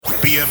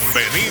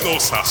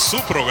Bienvenidos a su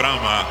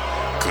programa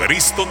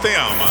Cristo te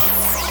ama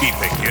y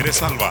te quiere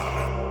salvar.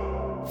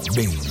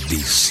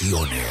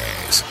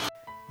 Bendiciones.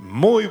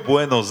 Muy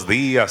buenos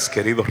días,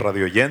 queridos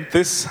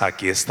radioyentes.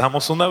 Aquí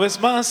estamos una vez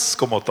más,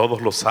 como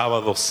todos los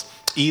sábados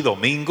y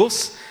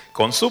domingos,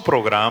 con su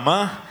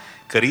programa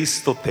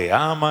Cristo te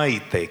ama y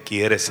te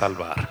quiere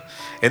salvar.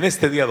 En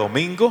este día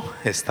domingo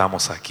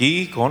estamos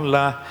aquí con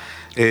la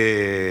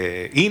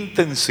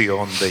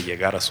intención de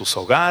llegar a sus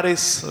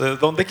hogares,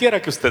 donde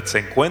quiera que usted se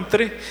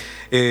encuentre,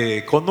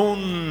 con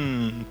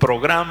un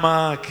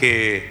programa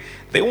que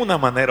de una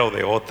manera o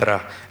de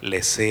otra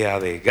le sea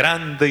de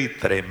grande y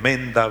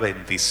tremenda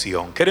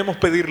bendición. Queremos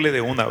pedirle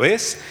de una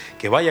vez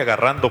que vaya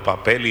agarrando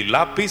papel y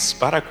lápiz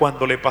para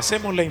cuando le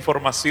pasemos la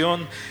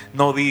información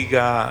no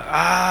diga: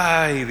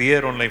 ay,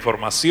 dieron la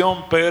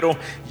información, pero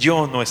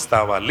yo no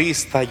estaba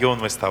lista, yo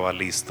no estaba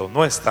listo,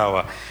 no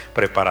estaba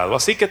preparado.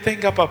 Así que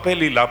tenga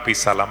papel y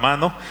lápiz a la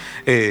mano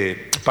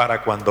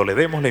para cuando le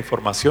demos la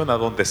información a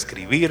dónde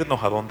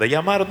escribirnos, a dónde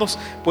llamarnos,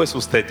 pues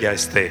usted ya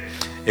esté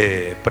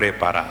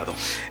preparado.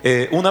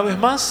 Una vez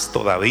más,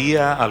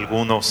 todavía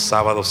algunos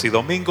sábados y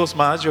domingos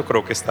más, yo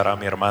creo que estará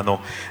mi hermano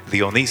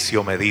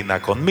Dionisio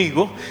Medina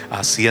conmigo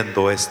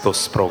haciendo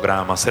estos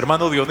programas.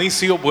 Hermano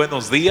Dionisio,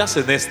 buenos días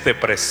en este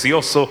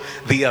precioso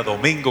día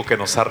domingo que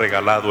nos ha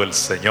regalado el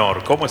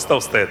Señor. ¿Cómo está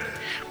usted?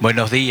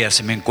 Buenos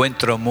días, me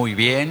encuentro muy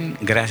bien,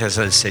 gracias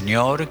al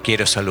Señor.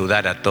 Quiero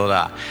saludar a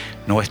toda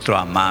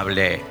nuestra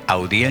amable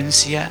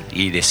audiencia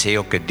y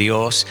deseo que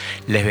Dios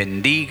les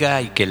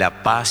bendiga y que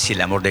la paz y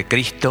el amor de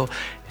Cristo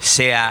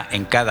sea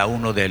en cada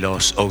uno de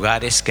los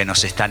hogares que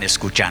nos están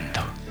escuchando.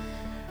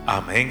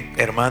 Amén.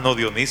 Hermano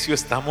Dionisio,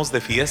 estamos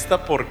de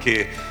fiesta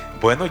porque,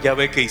 bueno, ya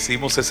ve que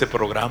hicimos ese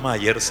programa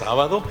ayer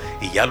sábado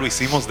y ya lo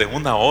hicimos de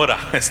 1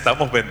 hora.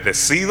 Estamos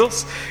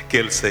bendecidos que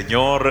el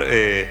Señor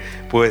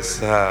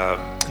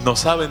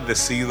nos ha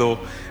bendecido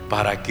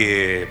para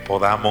que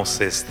podamos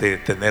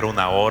tener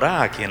 1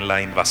 hora aquí en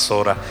la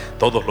Invasora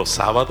todos los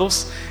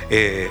sábados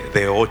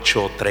de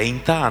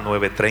 8:30 a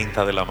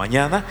 9:30 de la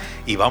mañana,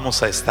 y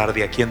vamos a estar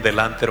de aquí en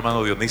adelante,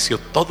 hermano Dionisio,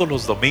 todos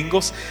los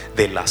domingos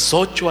de las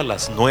 8 a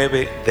las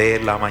 9 de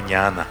la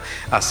mañana.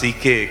 Así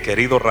que,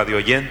 querido radio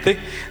oyente,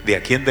 de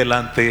aquí en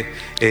adelante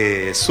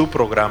su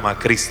programa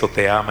Cristo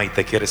te ama y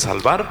te quiere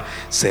salvar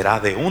será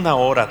de 1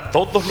 hora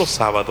todos los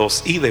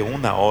sábados y de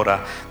 1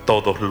 hora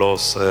todos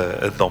los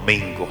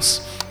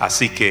domingos.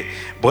 Así que,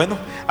 bueno,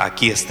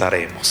 aquí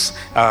estaremos.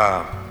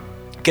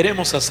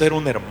 Queremos hacer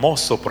un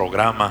hermoso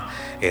programa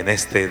en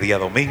este día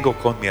domingo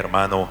con mi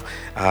hermano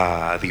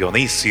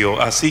Dionisio.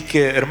 Así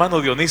que,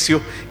 hermano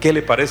Dionisio, ¿qué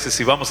le parece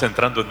si vamos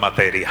entrando en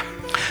materia?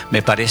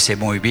 Me parece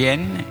muy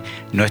bien.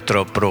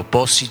 Nuestro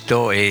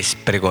propósito es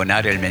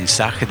pregonar el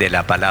mensaje de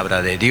la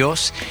palabra de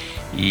Dios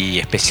y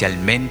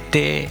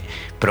especialmente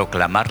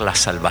proclamar la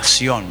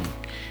salvación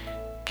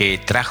que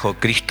trajo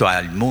Cristo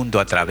al mundo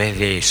a través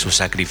de su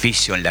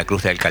sacrificio en la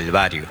cruz del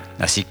Calvario.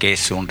 Así que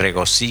es un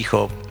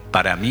regocijo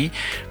para mí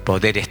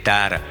poder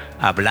estar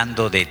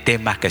hablando de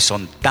temas que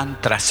son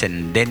tan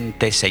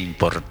trascendentes e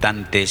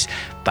importantes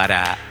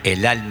para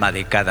el alma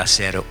de cada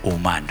ser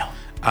humano.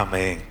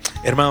 Amén.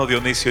 Hermano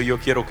Dionisio, yo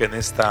quiero que en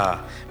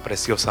esta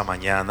preciosa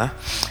mañana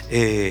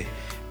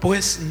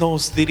pues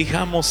nos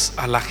dirijamos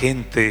a la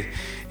gente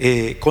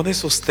con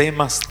esos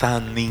temas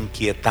tan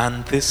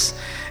inquietantes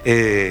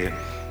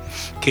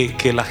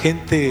que la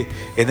gente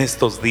en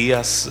estos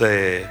días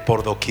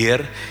por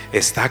doquier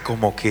está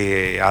como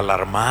que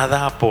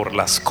alarmada por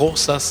las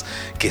cosas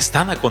que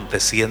están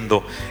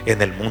aconteciendo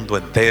en el mundo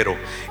entero.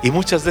 Y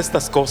muchas de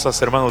estas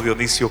cosas, hermano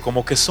Dionisio,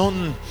 como que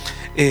son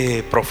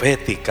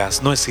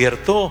proféticas, ¿no es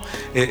cierto?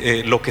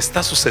 Lo que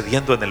está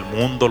sucediendo en el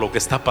mundo, lo que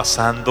está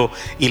pasando,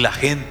 y la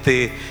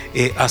gente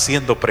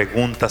haciendo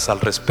preguntas al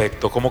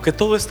respecto, como que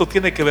todo esto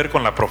tiene que ver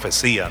con la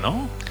profecía,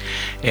 ¿no?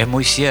 Es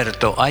muy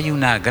cierto, hay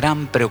una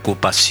gran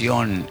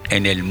preocupación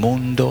en el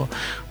mundo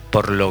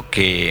por lo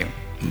que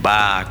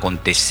va a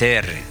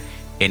acontecer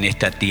en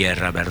esta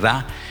tierra,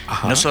 ¿verdad?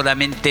 Ajá. No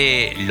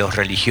solamente los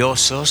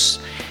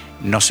religiosos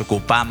nos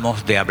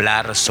ocupamos de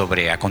hablar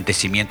sobre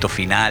acontecimientos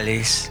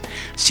finales,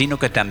 sino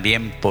que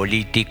también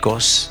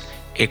políticos,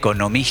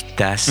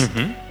 economistas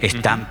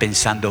están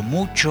pensando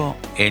mucho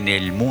en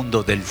el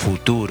mundo del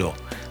futuro.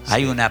 Sí.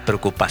 Hay una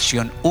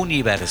preocupación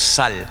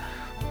universal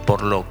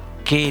por lo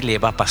que le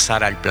va a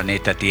pasar al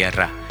planeta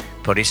Tierra.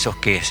 Por eso es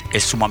que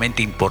es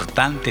sumamente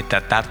importante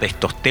tratar de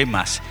estos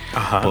temas.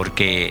 Ajá.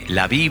 Porque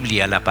la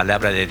Biblia, la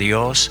palabra de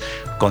Dios,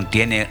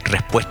 contiene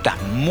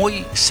respuestas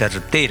muy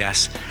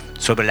certeras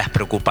sobre las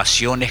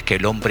preocupaciones que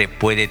el hombre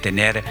puede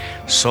tener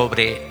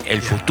sobre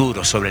el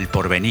futuro, sobre el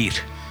porvenir.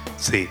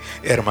 Sí,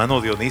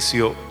 hermano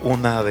Dionisio,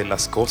 una de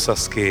las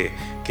cosas que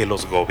que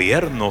los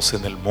gobiernos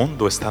en el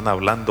mundo están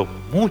hablando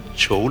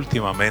mucho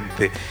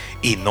últimamente,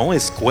 y no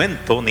es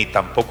cuento ni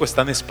tampoco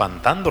están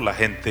espantando a la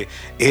gente,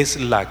 es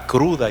la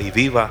cruda y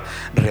viva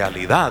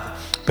realidad.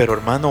 Pero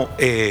hermano,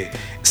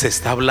 se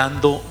está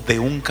hablando de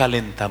un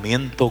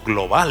calentamiento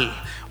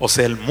global. O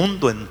sea, el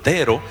mundo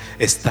entero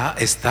está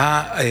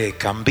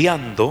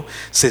cambiando.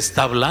 Se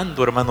está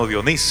hablando, hermano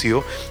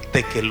Dionisio,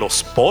 de que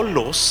los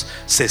polos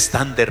se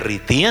están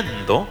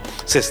derritiendo.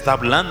 Se está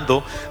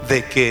hablando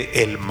de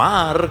que el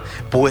mar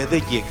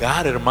puede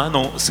llegar,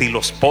 hermano, si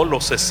los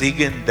polos se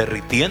siguen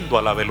derritiendo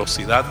a la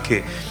velocidad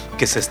que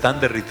se están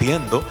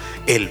derritiendo,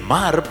 el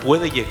mar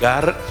puede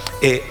llegar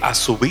a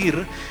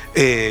subir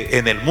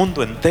en el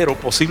mundo entero,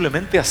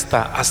 posiblemente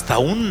hasta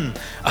un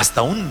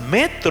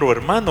metro,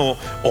 hermano,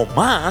 o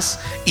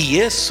más. Y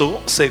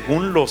eso,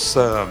 según los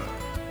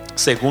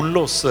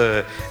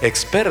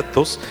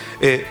expertos,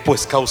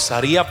 pues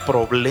causaría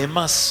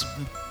problemas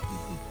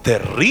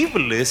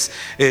terribles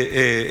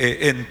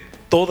en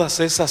todas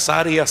esas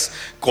áreas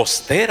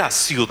costeras,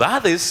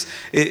 ciudades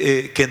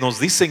que nos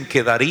dicen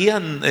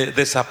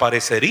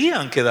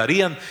desaparecerían,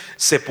 quedarían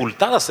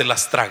sepultadas, se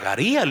las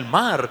tragaría el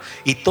mar.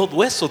 Y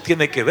todo eso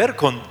tiene que ver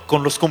con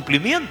los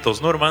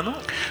cumplimientos, ¿no, hermano?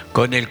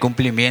 Con el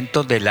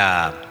cumplimiento de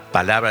la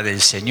palabra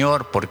del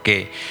Señor,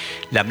 porque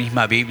la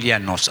misma Biblia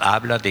nos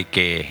habla de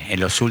que en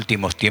los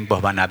últimos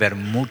tiempos van a haber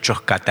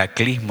muchos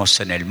cataclismos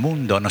en el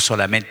mundo, no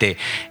solamente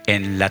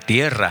en la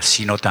tierra,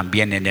 sino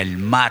también en el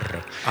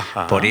mar.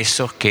 Ajá. Por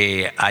eso es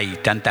que hay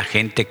tanta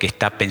gente que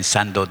está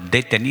pensando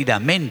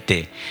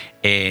detenidamente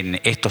en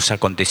estos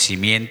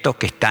acontecimientos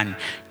que están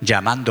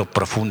llamando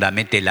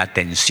profundamente la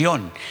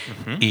atención.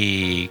 Uh-huh.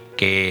 Y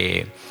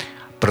que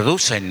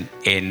producen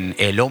en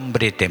el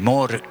hombre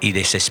temor y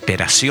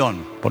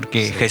desesperación,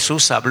 porque sí.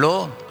 Jesús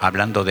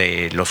hablando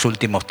de los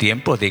últimos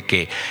tiempos, de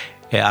que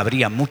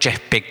habría mucha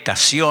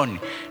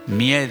expectación,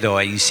 miedo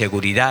e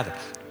inseguridad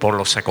por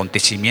los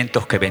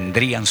acontecimientos que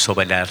vendrían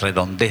sobre la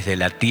redondez de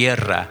la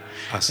tierra.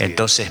 Así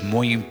Entonces es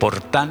muy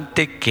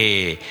importante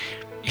que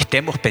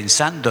estemos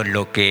pensando en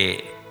lo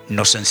que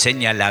nos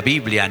enseña la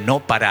Biblia,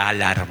 no para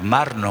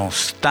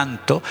alarmarnos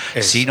tanto,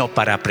 sino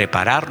para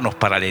prepararnos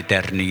para la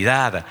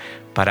eternidad,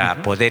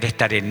 para poder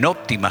estar en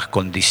óptimas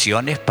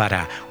condiciones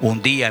para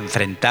un día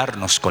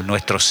enfrentarnos con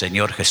nuestro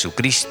Señor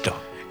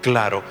Jesucristo.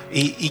 Claro,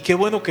 y qué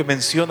bueno que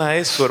menciona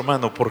eso,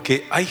 hermano,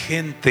 porque hay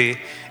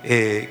gente,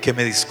 que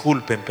me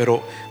disculpen,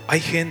 pero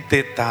hay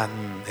gente tan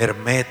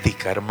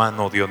hermética,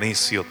 hermano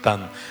Dionisio,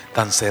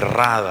 tan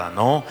cerrada,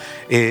 ¿no?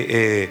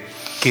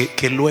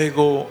 Que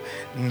luego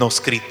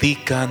nos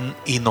critican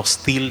y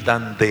nos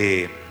tildan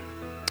de,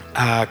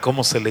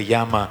 ¿cómo se le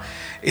llama?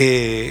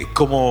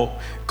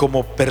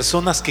 Como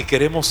personas que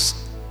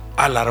queremos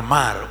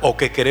alarmar o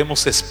que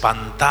queremos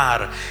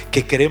espantar,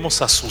 que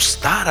queremos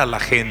asustar a la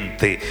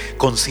gente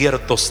con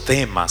ciertos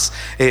temas,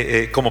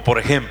 como por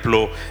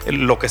ejemplo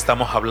lo que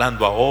estamos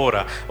hablando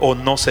ahora, o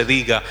no se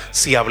diga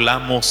si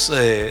hablamos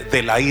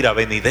de la ira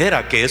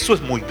venidera, que eso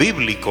es muy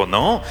bíblico,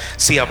 ¿no?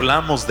 Si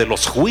hablamos de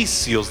los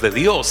juicios de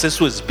Dios,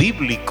 eso es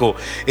bíblico.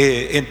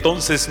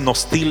 Entonces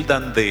nos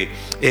tildan de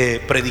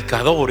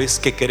predicadores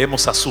que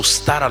queremos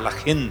asustar a la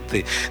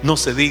gente. No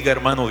se diga,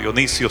 hermano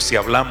Dionisio, si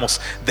hablamos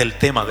del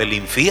tema del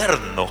infierno,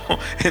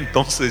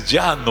 entonces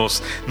ya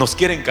nos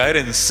quieren caer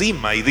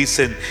encima y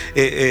dicen,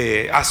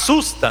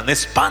 asustan,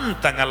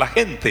 espantan a la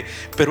gente.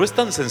 Pero es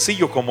tan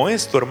sencillo como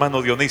esto,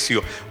 hermano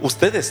Dionisio.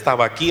 Usted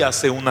estaba aquí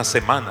hace unas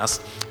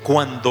semanas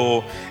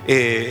cuando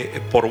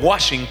por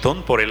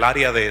Washington, por el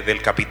área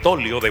del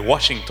Capitolio de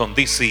Washington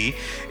DC,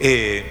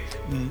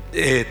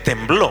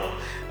 tembló,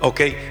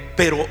 ¿ok?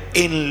 Pero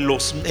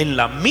en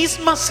la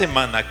misma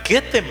semana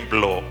que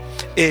tembló,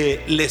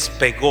 les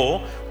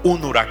pegó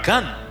un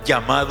huracán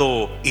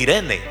llamado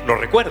Irene. ¿Lo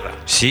recuerda?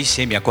 Sí,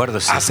 me acuerdo,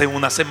 sí. Hace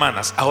unas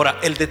semanas. Ahora,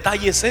 el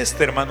detalle es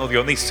este, hermano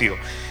Dionisio.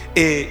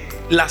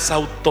 Las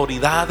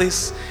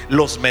autoridades,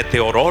 los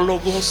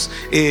meteorólogos,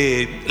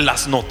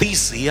 las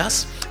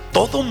noticias,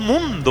 todo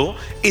mundo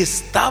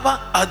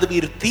estaba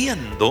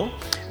advirtiendo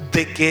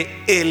de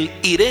que el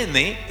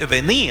Irene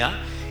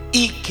venía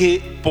y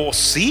que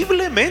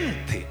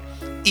posiblemente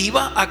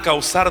iba a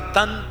causar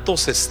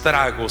tantos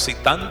estragos y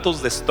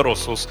tantos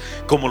destrozos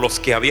como los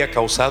que había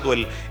causado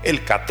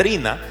el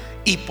Katrina.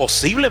 Y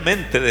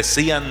posiblemente,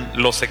 decían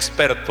los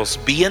expertos,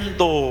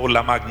 viendo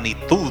la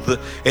magnitud,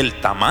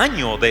 el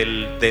tamaño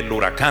del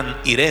huracán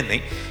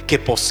Irene, que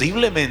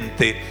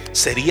posiblemente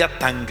sería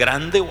tan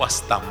grande o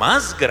hasta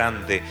más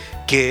grande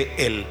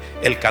que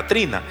el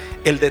Katrina.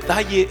 El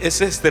detalle es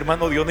este,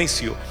 hermano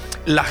Dionisio.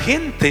 La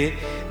gente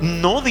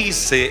no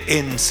dice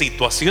en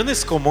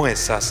situaciones como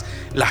esas,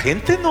 la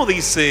gente no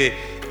dice,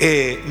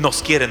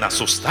 nos quieren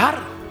asustar,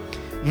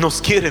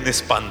 nos quieren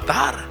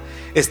espantar.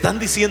 Están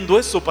diciendo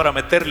eso para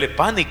meterle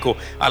pánico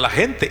a la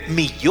gente.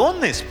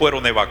 Millones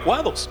fueron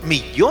evacuados,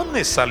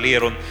 millones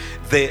salieron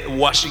de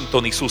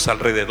Washington y sus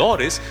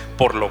alrededores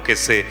por lo que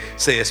se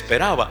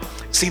esperaba.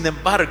 Sin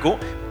embargo,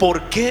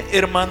 ¿por qué,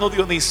 hermano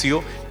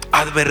Dionisio,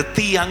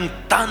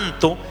 advertían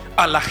tanto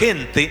a la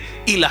gente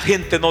y la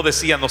gente no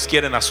decía, nos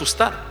quieren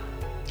asustar?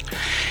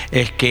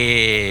 es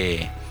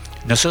que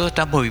nosotros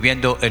estamos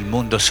viviendo el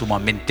mundo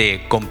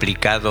sumamente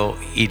complicado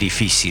y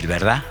difícil,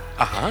 ¿verdad?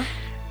 Ajá.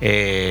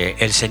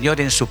 El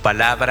Señor en su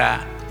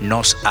palabra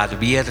nos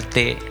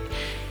advierte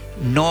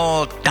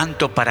no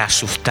tanto para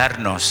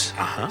asustarnos,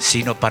 Ajá.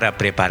 sino para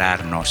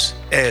prepararnos.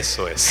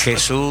 Eso es.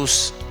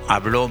 Jesús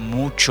habló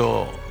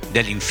mucho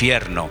del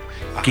infierno.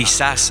 Ajá.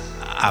 Quizás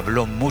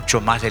habló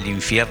mucho más del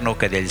infierno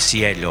que del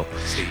cielo.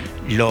 Sí.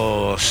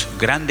 Los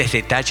grandes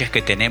detalles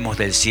que tenemos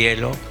del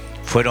cielo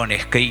fueron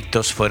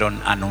escritos,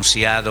 fueron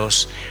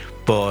anunciados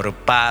por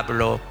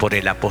Pablo, por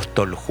el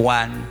apóstol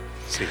Juan.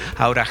 Sí.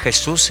 Ahora,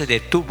 Jesús se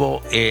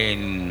detuvo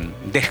en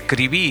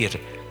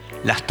describir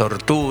las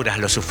torturas,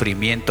 los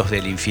sufrimientos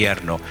del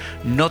infierno,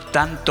 no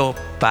tanto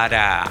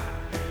para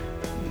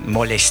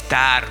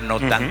molestar, no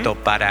tanto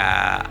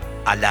para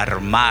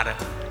alarmar,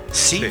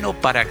 sino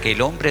para que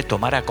el hombre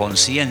tomara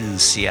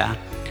conciencia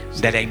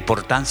de la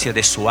importancia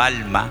de su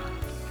alma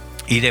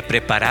y de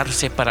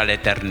prepararse para la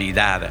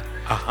eternidad.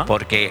 Ajá.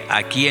 Porque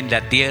aquí en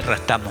la tierra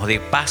estamos de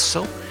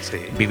paso,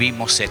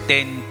 vivimos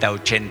 70,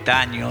 80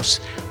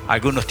 años,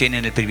 algunos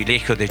tienen el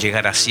privilegio de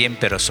llegar a 100,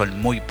 pero son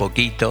muy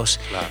poquitos.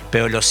 Claro.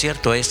 Pero lo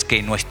cierto es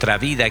que nuestra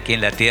vida aquí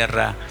en la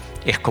tierra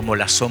es como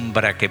la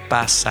sombra que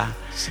pasa,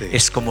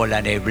 es como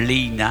la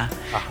neblina.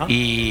 Ajá.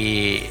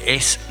 Y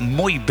es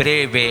muy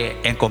breve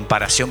en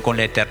comparación con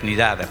la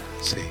eternidad.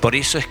 Sí. Por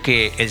eso es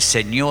que el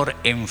Señor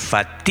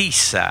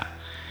enfatiza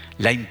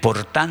la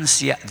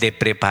importancia de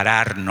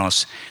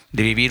prepararnos,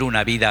 de vivir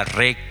una vida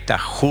recta,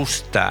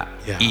 justa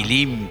y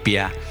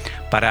limpia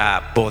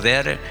para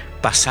poder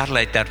pasar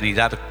la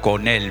eternidad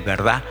con Él,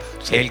 ¿verdad?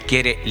 Sí. Él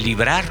quiere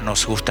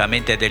librarnos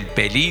justamente del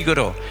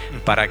peligro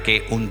para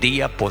que un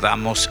día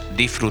podamos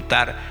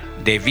disfrutar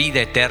de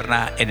vida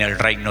eterna en el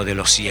reino de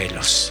los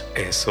cielos.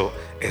 Eso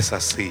es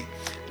así.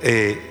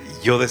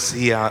 Yo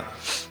decía,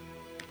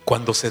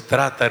 cuando se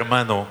trata,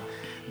 hermano,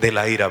 de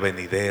la ira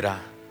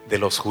venidera, de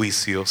los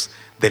juicios,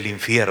 del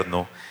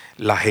infierno,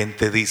 la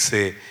gente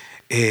dice,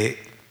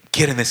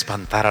 quieren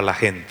espantar a la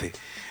gente.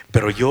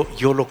 Pero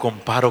yo lo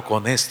comparo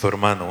con esto,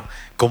 hermano,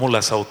 como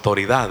las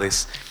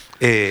autoridades,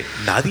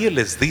 nadie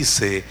les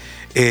dice,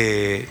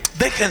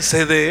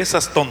 déjense de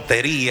esas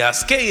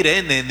tonterías, que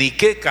Irene, ni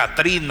que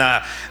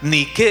Katrina,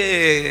 ni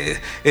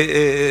que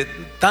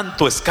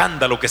tanto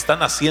escándalo que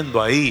están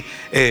haciendo ahí,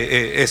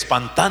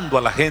 espantando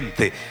a la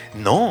gente.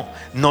 No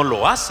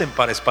lo hacen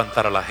para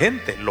espantar a la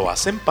gente, lo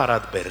hacen para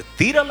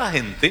advertir a la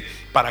gente,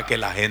 para que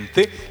la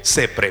gente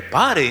se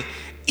prepare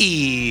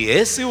y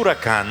ese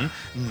huracán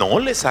no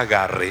les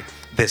agarre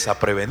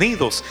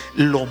desaprevenidos.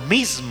 Lo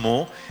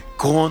mismo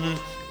con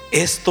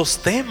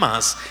estos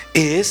temas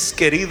es,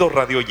 querido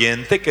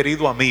radioyente,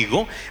 querido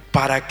amigo,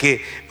 para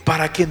que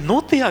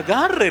no te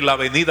agarre la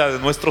venida de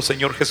nuestro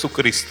Señor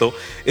Jesucristo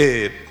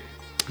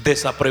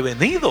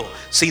desaprevenido,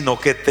 sino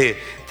que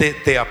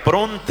te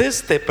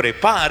aprontes, te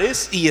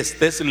prepares y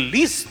estés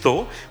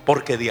listo,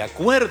 porque de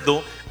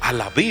acuerdo a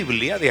la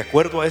Biblia, de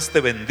acuerdo a este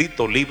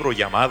bendito libro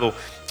llamado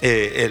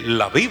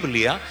la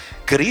Biblia,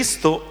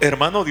 Cristo,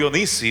 hermano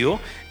Dionisio,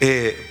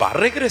 va a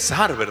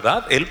regresar,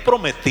 ¿verdad? Él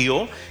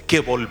prometió que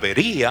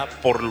volvería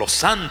por los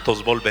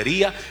santos,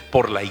 volvería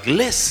por la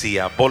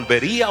iglesia,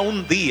 volvería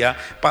un día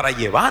para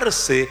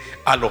llevarse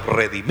a los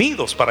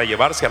redimidos, para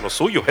llevarse a los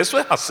suyos. Eso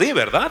es así,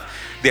 ¿verdad?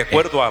 De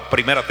acuerdo a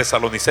 1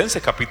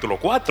 Tesalonicenses capítulo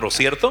 4,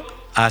 ¿cierto?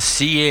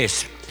 Así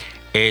es.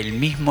 El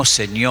mismo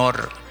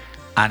Señor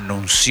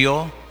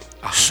anunció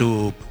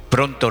su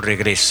pronto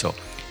regreso.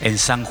 En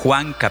San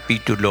Juan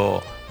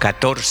capítulo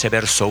 14,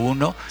 verso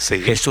 1,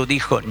 Jesús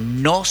dijo,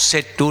 no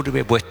se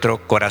turbe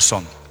vuestro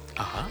corazón.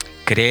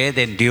 Creed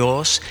en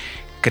Dios,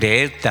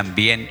 creed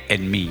también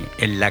en mí.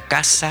 En la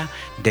casa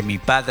de mi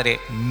Padre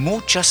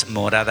muchas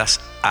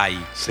moradas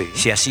hay.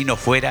 Si así no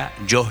fuera,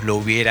 yo os lo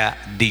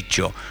hubiera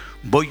dicho.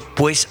 Voy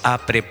pues a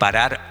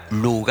preparar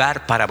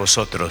lugar para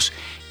vosotros.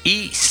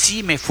 Y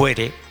si me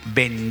fuere,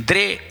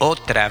 vendré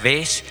otra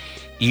vez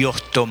y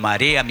os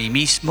tomaré a mí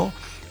mismo,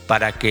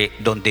 para que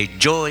donde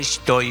yo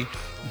estoy,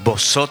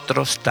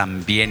 vosotros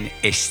también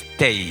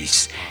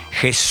estéis.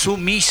 Jesús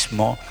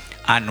mismo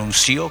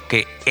anunció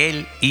que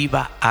Él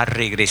iba a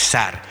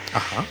regresar.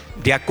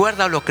 De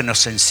acuerdo a lo que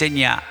nos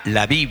enseña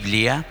la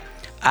Biblia,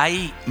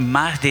 hay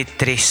más de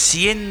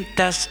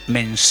 300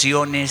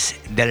 menciones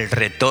del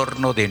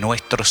retorno de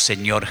nuestro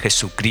Señor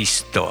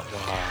Jesucristo.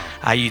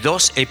 Hay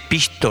 2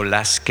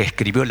 epístolas que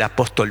escribió el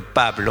apóstol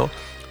Pablo,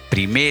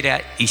 primera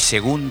y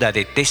segunda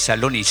de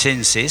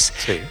Tesalonicenses,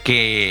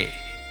 que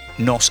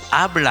nos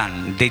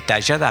hablan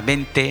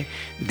detalladamente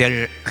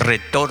del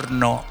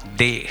retorno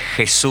de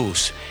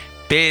Jesús.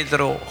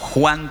 Pedro,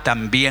 Juan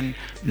también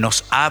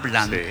nos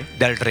hablan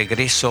del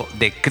regreso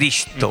de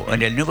Cristo.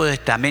 En el Nuevo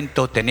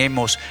Testamento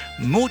tenemos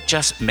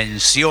muchas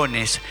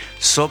menciones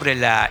sobre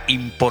la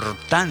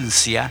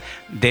importancia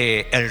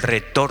del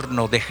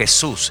retorno de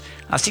Jesús.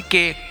 Así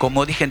que,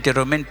 como dije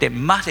anteriormente,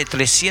 más de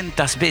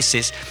 300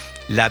 veces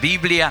la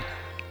Biblia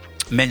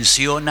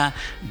menciona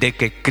de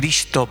que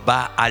Cristo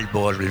va al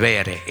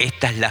volver.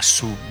 Esta es la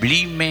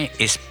sublime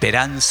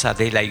esperanza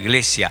de la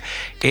iglesia.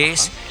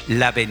 Es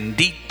la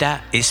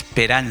bendita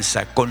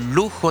esperanza. Con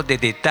lujo de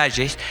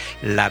detalles,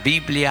 la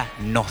Biblia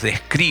nos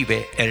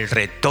describe el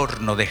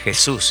retorno de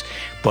Jesús.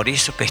 Por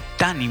eso que es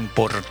tan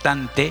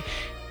importante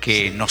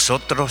que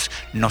nosotros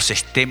nos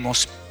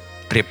estemos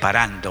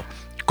preparando.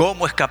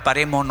 ¿Cómo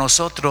escaparemos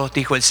nosotros,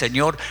 dijo el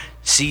Señor,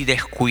 si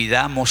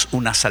descuidamos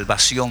una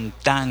salvación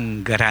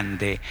tan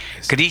grande?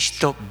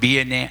 Cristo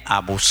viene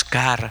a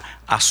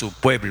buscar a su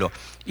pueblo.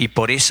 Y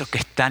por eso que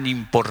es tan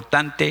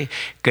importante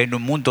que en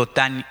un mundo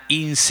tan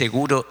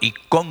inseguro y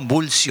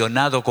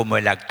convulsionado como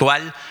el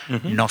actual,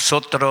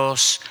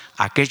 nosotros,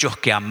 aquellos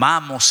que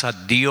amamos a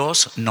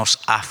Dios, nos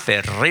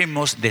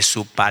aferremos de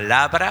su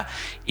palabra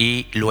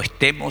y lo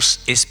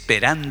estemos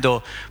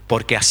esperando,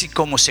 porque así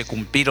como se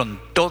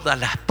cumplieron todas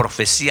las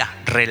profecías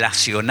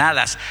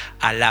relacionadas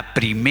a la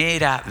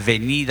primera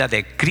venida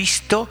de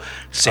Cristo,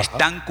 se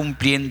están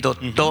cumpliendo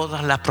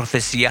todas las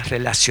profecías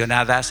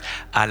relacionadas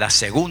a la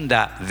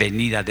segunda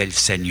venida del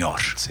Señor.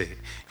 Sí.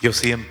 Yo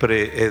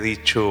siempre he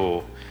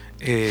dicho,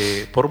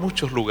 por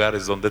muchos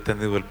lugares donde he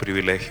tenido el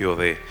privilegio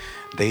de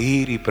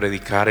ir y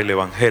predicar el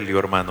Evangelio,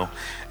 hermano,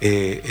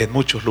 en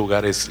muchos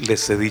lugares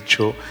les he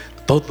dicho,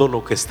 todo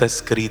lo que está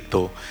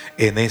escrito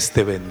en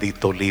este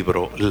bendito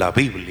libro, la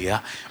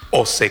Biblia,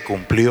 o se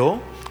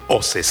cumplió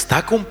o se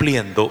está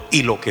cumpliendo,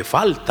 y lo que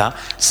falta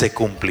se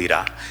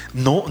cumplirá.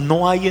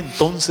 No hay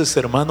entonces,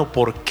 hermano,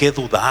 por qué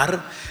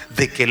dudar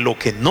de que lo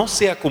que no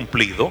se ha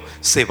cumplido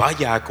se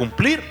vaya a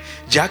cumplir,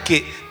 ya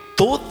que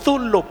todo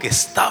lo que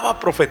estaba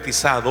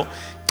profetizado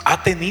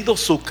ha tenido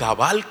su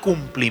cabal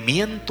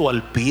cumplimiento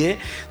al pie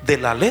de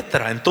la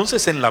letra.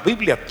 Entonces en la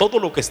Biblia todo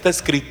lo que está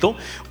escrito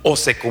o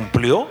se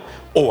cumplió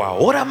o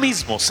ahora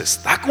mismo se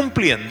está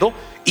cumpliendo,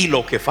 y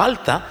lo que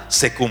falta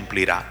se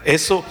cumplirá.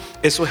 Eso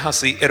es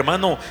así,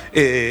 hermano.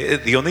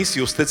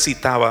 Dionisio, usted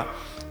citaba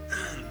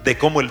de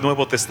cómo el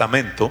Nuevo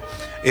Testamento,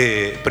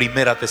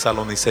 Primera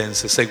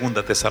Tesalonicenses,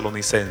 Segunda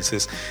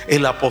Tesalonicenses,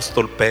 el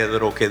apóstol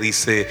Pedro que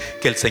dice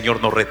que el Señor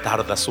no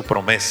retarda su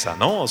promesa,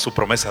 ¿no? Su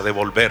promesa de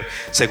volver,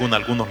 según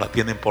algunos la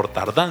tienen por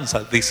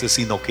tardanza, dice,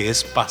 sino que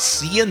es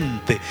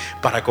paciente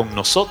para con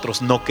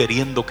nosotros, no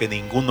queriendo que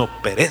ninguno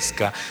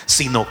perezca,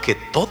 sino que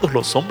todos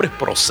los hombres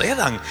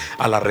procedan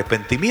al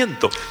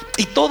arrepentimiento.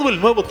 Y todo el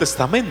Nuevo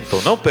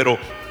Testamento, ¿no? Pero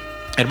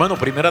hermano,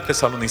 Primera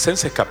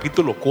Tesalonicenses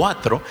capítulo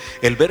 4,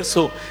 el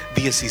verso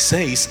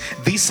 16,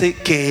 dice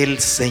que el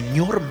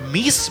Señor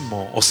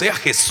mismo, o sea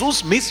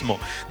Jesús mismo,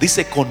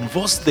 dice, con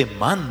voz de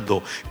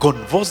mando,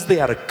 con voz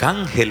de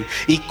arcángel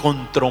y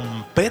con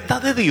trompeta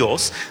de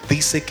Dios,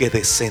 dice que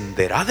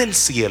descenderá del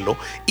cielo,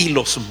 y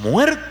los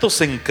muertos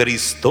en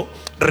Cristo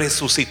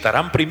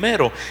resucitarán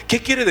primero.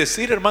 ¿Qué quiere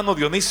decir, hermano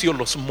Dionisio,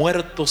 los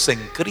muertos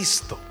en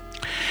Cristo?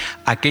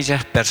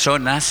 Aquellas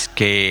personas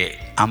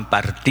que han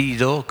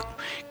partido,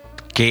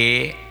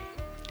 que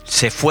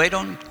se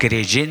fueron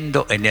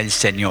creyendo en el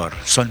Señor,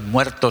 son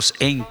muertos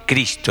en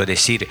Cristo, es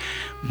decir,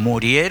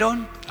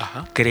 murieron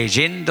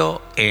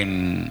creyendo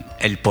en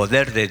el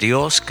poder de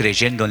Dios,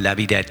 creyendo en la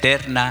vida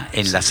eterna,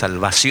 en la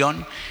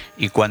salvación.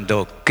 Y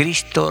cuando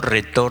Cristo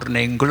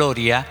retorne en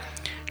gloria,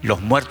 los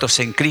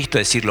muertos en Cristo,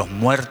 es decir, los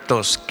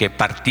muertos que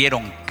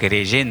partieron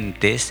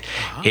creyentes,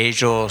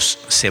 ellos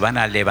se van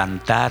a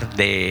levantar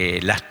de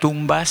las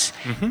tumbas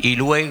y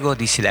luego,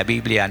 dice la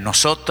Biblia,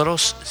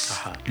 nosotros,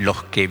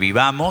 los que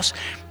vivamos,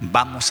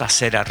 vamos a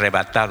ser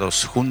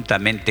arrebatados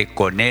juntamente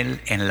con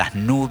Él en las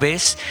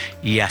nubes,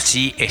 y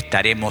así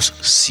estaremos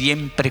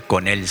siempre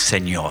con el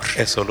Señor.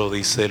 Eso lo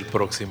dice el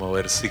próximo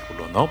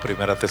versículo, ¿no?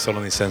 Primera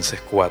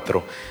Tesalonicenses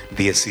 4,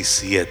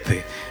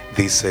 17.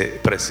 Dice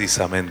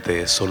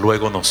precisamente eso.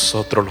 Luego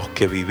nosotros, los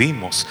que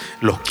vivimos,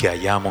 los que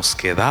hayamos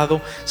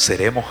quedado,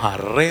 seremos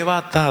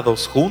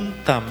arrebatados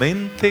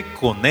juntamente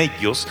con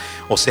ellos,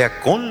 o sea,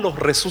 con los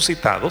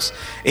resucitados,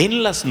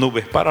 en las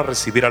nubes para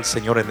recibir al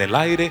Señor en el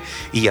aire,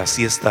 y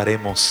así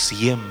estaremos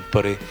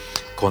siempre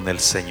con el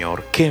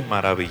Señor. Qué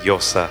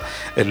maravillosa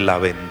es la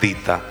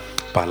bendita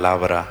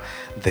palabra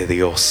de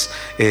Dios.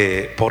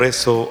 Por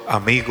eso,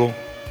 amigo,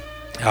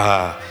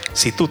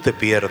 si tú te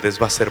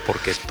pierdes, va a ser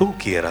porque tú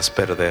quieras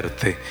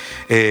perderte.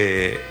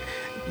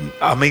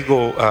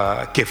 Amigo,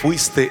 que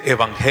fuiste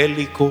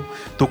evangélico,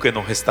 tú que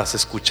nos estás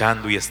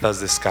escuchando y estás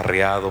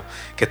descarriado,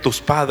 que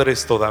tus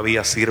padres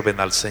todavía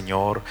sirven al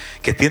Señor,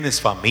 que tienes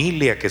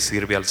familia que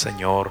sirve al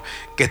Señor,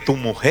 que tu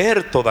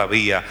mujer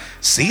todavía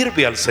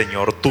sirve al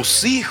Señor,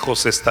 tus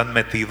hijos están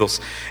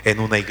metidos en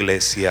una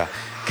iglesia,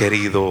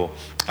 querido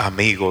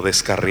amigo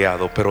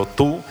descarriado, pero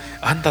tú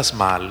andas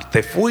mal,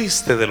 te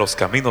fuiste de los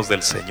caminos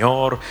del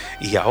Señor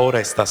y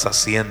ahora estás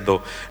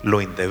haciendo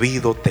lo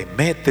indebido, te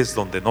metes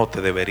donde no te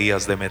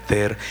deberías de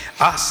meter,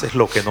 haces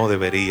lo que no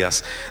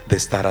deberías de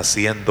estar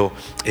haciendo.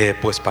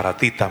 Pues para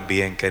ti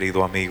también,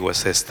 querido amigo,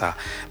 es esta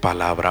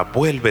palabra: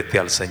 vuélvete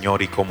al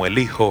Señor, y como el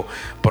hijo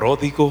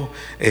pródigo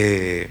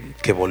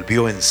que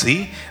volvió en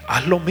sí,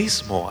 haz lo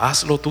mismo,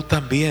 hazlo tú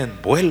también,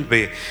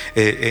 vuelve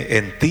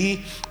en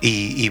ti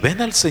y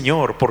ven al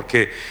Señor,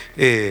 porque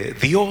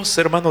Dios,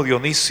 hermano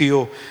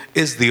Dionisio,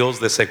 es Dios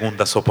de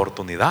segundas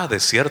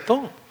oportunidades,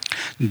 ¿cierto?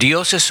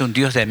 Dios es un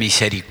Dios de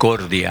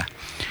misericordia.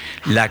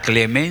 La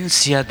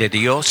clemencia de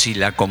Dios y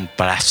la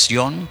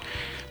compasión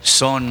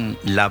son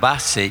la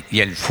base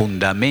y el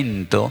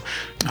fundamento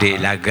de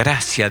la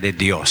gracia de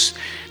Dios.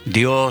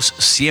 Dios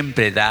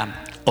siempre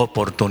da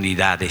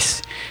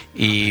oportunidades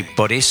y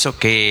por eso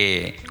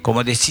que,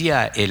 como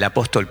decía el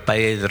apóstol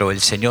Pedro, el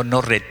Señor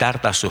no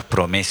retarda sus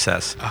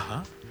promesas,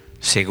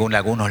 según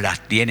algunos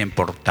las tienen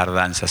por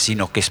tardanza,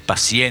 sino que es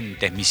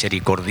paciente, es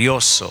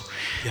misericordioso.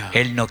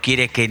 Él no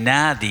quiere que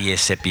nadie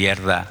se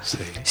pierda,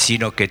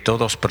 sino que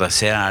todos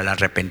procedan al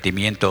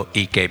arrepentimiento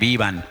y que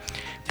vivan.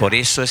 Por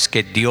eso es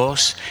que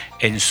Dios,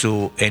 en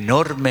su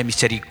enorme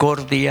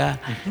misericordia,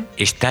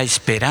 está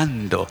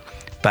esperando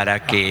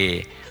para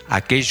que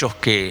aquellos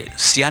que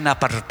se han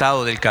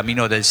apartado del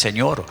camino del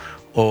Señor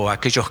o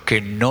aquellos que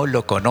no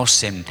lo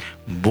conocen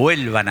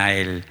vuelvan a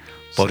Él,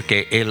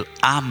 porque Él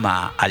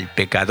ama al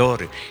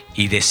pecador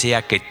y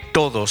desea que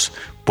todos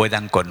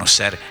puedan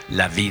conocer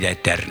la vida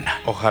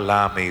eterna.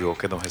 Ojalá, amigo,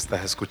 que nos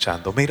estás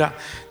escuchando. Mira,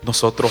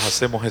 nosotros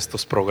hacemos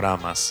estos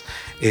programas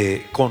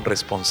con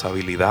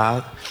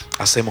responsabilidad,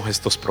 hacemos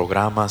estos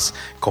programas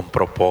con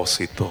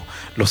propósito,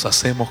 los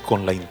hacemos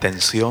con la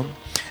intención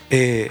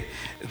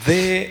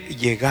de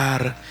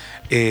llegar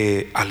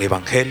al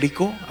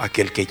evangélico,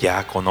 aquel que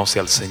ya conoce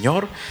al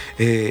Señor,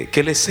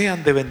 que le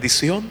sean de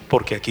bendición,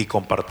 porque aquí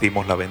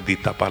compartimos la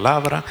bendita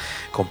palabra,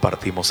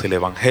 compartimos el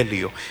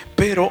evangelio,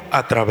 pero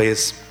a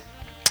través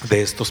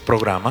de estos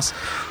programas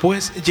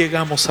pues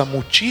llegamos a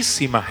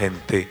muchísima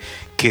gente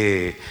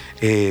que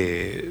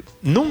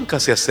nunca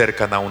se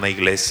acercan a una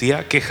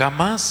iglesia, que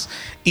jamás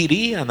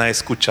irían a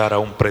escuchar a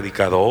un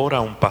predicador,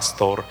 a un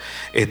pastor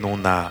en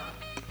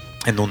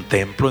un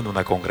templo, en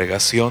una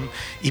congregación,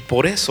 y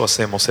por eso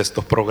hacemos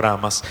estos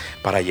programas,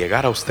 para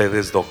llegar a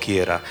ustedes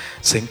doquiera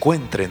se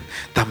encuentren.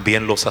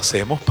 También los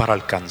hacemos para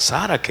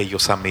alcanzar a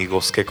aquellos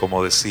amigos que,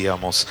 como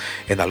decíamos,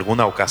 en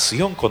alguna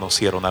ocasión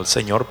conocieron al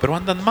Señor, pero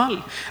andan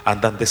mal,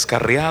 andan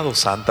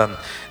descarriados, andan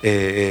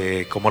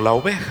como la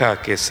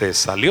oveja que se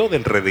salió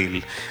del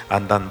redil,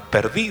 andan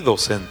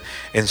perdidos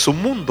en su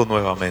mundo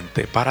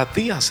nuevamente. Para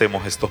ti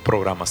hacemos estos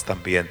programas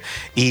también,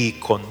 y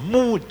con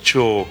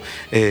mucho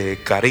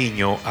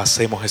cariño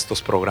hacemos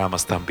estos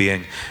programas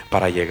también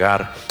para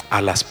llegar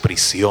a las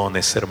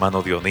prisiones,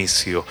 hermano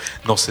Dionisio.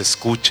 Nos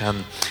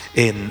escuchan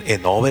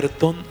en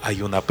Overton,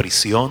 hay una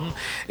prisión,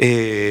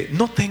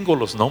 no tengo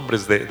los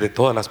nombres de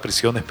todas las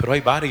prisiones, pero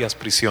hay varias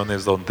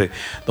prisiones donde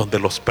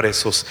los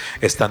presos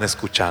están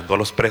escuchando. A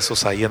los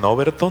presos ahí en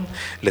Overton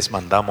les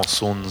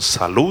mandamos un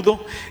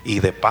saludo, y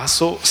de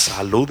paso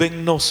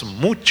salúdennos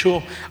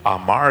mucho a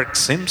Mark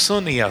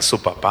Simpson y a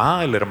su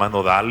papá, el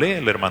hermano Dale,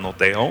 el hermano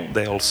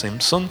Dale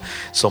Simpson.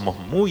 Somos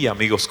muy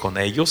amigos con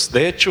ellos.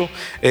 De hecho,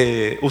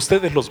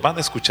 ustedes los van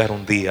a escuchar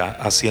un día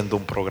haciendo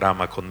un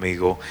programa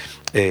conmigo,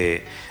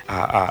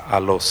 a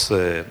los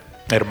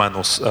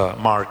hermanos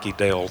Mark y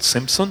Dale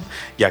Simpson,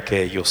 ya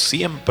que ellos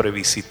siempre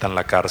visitan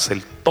la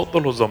cárcel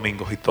todos los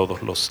domingos y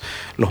todos los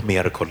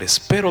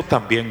miércoles. Pero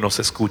también nos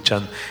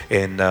escuchan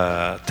en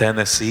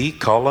Tennessee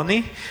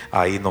Colony,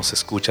 ahí nos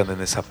escuchan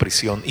en esa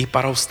prisión. Y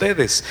para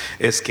ustedes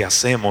es que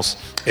hacemos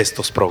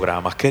estos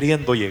programas,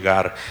 queriendo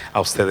llegar a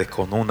ustedes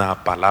con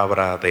una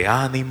palabra de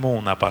ánimo,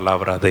 una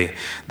palabra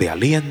de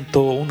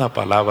aliento, una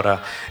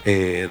palabra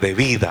de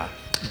vida,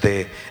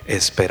 de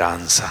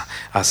esperanza.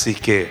 Así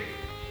que,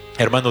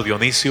 hermano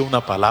Dionisio,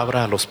 una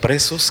palabra a los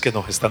presos que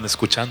nos están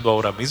escuchando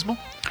ahora mismo.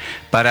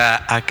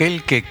 Para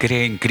aquel que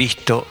cree en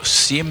Cristo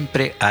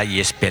siempre hay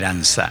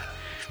esperanza.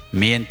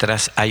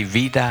 Mientras hay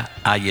vida,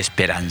 hay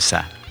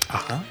esperanza.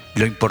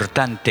 Lo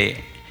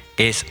importante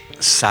es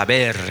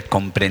saber,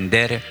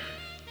 comprender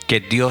que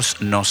Dios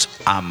nos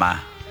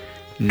ama.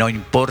 No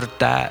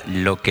importa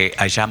lo que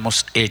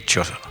hayamos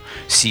hecho.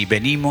 Si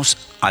venimos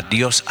a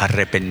Dios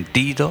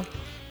arrepentido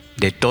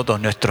de todos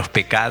nuestros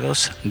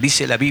pecados,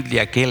 dice la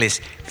Biblia que Él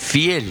es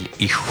fiel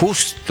y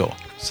justo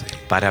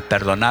para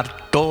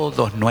perdonar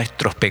todos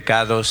nuestros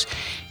pecados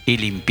y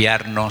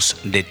limpiarnos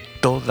de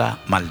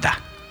toda maldad.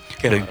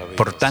 Lo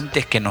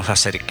importante es que nos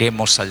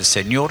acerquemos al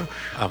Señor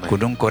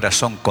con un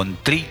corazón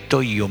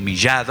contrito y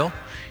humillado,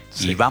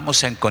 y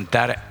vamos a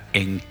encontrar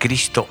en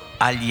Cristo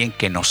alguien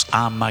que nos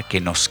ama, que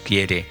nos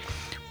quiere,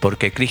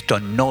 porque Cristo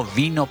no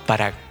vino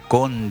para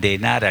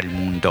condenar al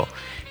mundo,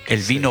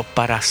 Él vino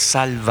para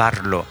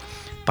salvarlo,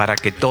 para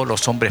que todos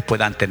los hombres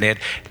puedan tener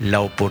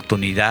la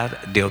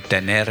oportunidad de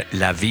obtener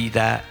la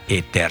vida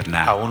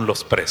eterna. Aún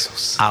los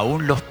presos.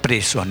 Aún los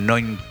presos, no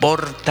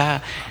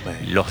importa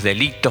los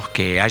delitos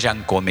que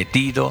hayan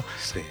cometido,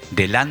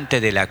 delante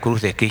de la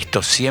cruz de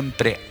Cristo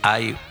siempre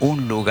hay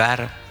un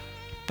lugar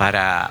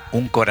para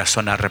un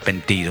corazón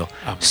arrepentido.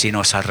 Si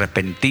nos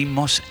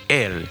arrepentimos,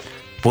 Él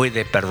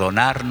puede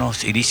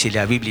perdonarnos, y dice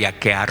la Biblia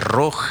que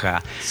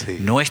arroja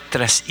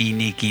nuestras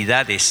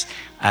iniquidades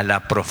a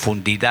la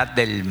profundidad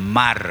del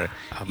mar.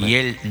 Y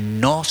Él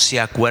no se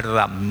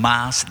acuerda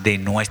más de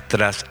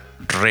nuestras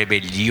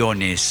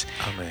rebeliones.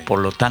 Por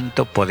lo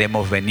tanto,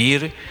 podemos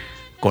venir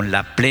con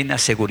la plena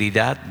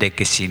seguridad de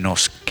que si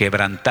nos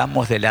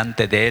quebrantamos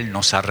delante de Él,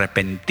 nos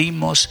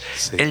arrepentimos,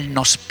 Sí. Él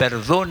nos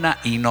perdona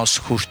y nos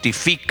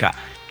justifica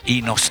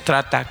y nos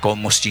trata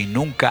como si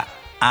nunca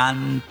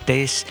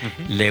antes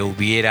le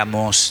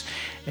hubiéramos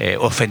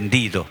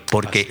ofendido,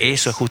 porque Así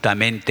eso es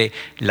justamente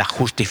la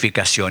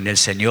justificación. El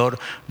Señor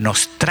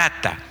nos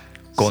trata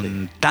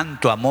con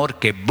tanto amor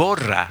que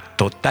borra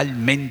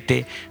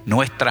totalmente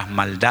nuestras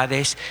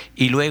maldades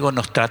y luego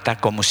nos trata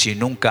como si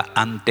nunca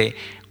antes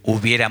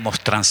hubiéramos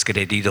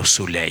transgredido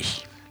su ley.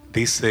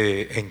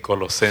 Dice en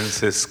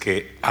Colosenses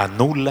que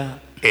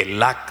anula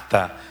el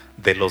acta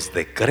de los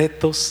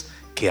decretos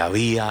que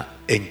había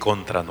en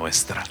contra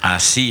nuestra.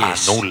 Así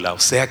es. Anula, o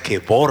sea que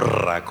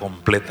borra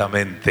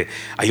completamente.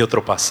 Hay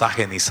otro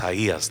pasaje en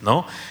Isaías,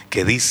 ¿no?,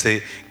 que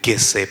dice que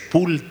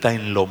sepulta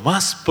en lo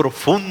más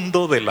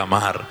profundo de la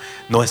mar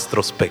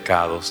nuestros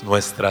pecados,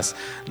 nuestras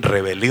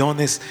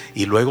rebeliones,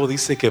 y luego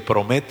dice que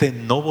promete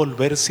no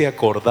volverse a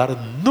acordar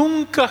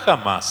nunca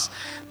jamás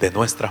de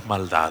nuestras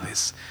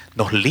maldades.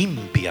 Nos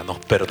limpia, nos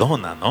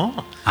perdona,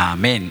 ¿no?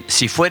 Amén.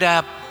 Si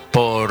fuera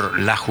por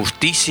la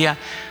justicia,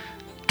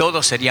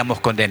 todos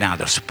seríamos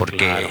condenados, porque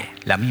Claro.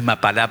 la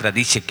misma palabra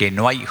dice que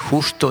no hay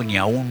justo ni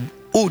aún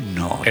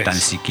uno tan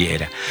Eso.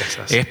 siquiera. Es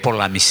así. Es por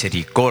la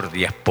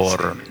misericordia, es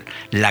por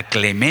la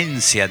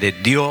clemencia de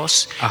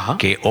Dios Ajá.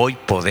 que hoy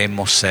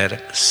podemos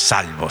ser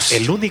salvos.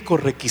 El único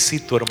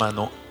requisito,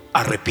 hermano,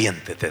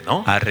 arrepiéntete,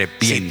 ¿no?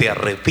 Arrepiéntete. Si te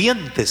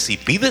arrepientes y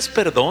pides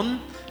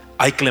perdón,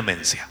 hay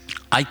clemencia.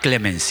 Hay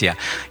clemencia,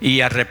 y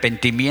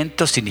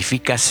arrepentimiento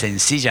significa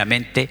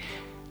sencillamente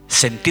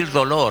sentir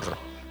dolor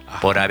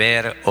por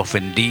haber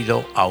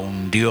ofendido a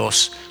un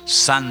Dios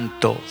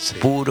santo, Sí.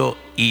 puro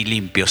y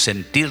limpio.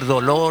 Sentir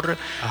dolor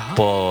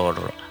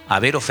por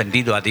haber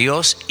ofendido a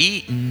Dios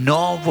y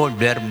no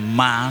volver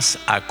más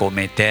a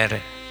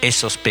cometer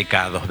esos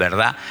pecados,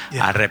 ¿verdad?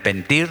 Ya.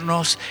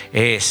 Arrepentirnos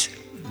es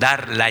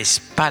dar la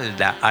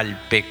espalda al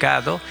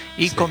pecado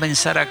y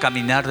comenzar a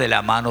caminar de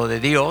la mano de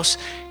Dios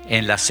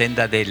en la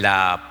senda de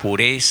la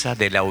pureza,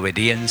 de la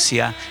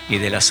obediencia y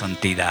de la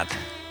santidad.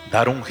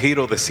 Dar un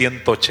giro de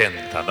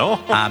 180,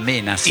 ¿no?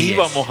 Amén, así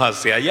Íbamos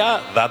hacia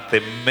allá, date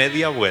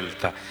media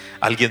vuelta.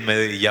 Alguien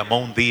me llamó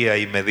un día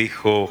y me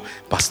dijo: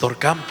 Pastor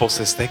Campos,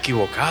 está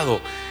equivocado,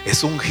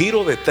 es un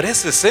giro de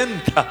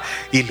 360.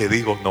 Y le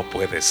digo: no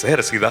puede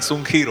ser, si das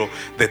un giro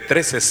de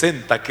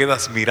 360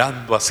 quedas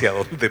mirando hacia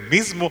donde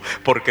mismo,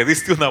 porque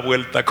diste una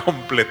vuelta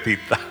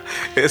completita.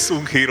 Es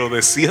un giro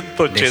de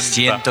 180. De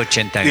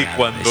 180 y grados,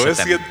 cuando es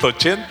exactamente.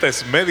 180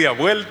 es media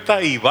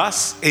vuelta y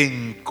vas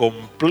en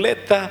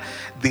completa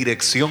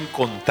dirección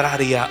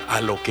contraria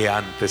a lo que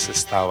antes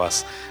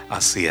estabas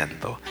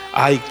haciendo.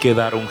 Hay que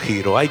dar un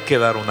giro, hay que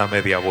dar una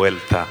media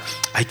vuelta,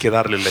 hay que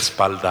darle la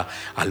espalda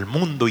al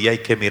mundo y hay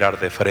que mirar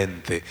de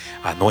frente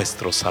a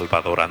nuestro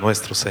Salvador, a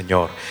nuestro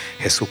Señor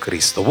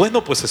Jesucristo.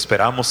 Bueno, pues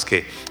esperamos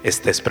que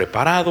estés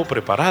preparado,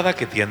 preparada,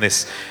 que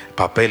tienes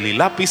papel y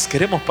lápiz.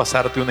 Queremos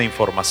pasarte una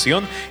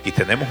información y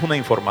tenemos una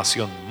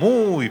información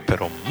muy,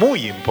 pero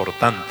muy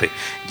importante,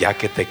 ya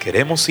que te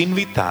queremos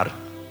invitar.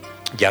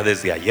 Ya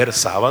desde ayer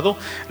sábado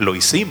lo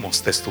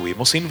hicimos, te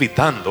estuvimos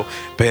invitando,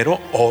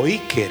 pero hoy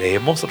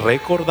queremos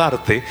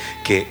recordarte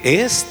que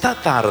esta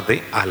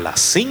tarde a las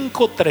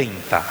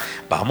 5:30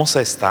 vamos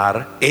a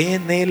estar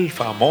en el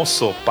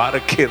famoso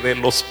Parque de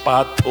los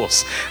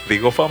Patos.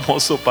 Digo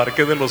famoso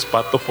Parque de los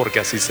Patos porque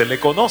así se le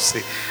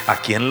conoce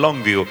aquí en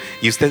Longview.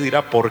 Y usted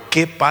dirá: ¿por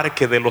qué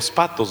Parque de los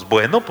Patos?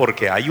 Bueno,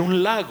 porque hay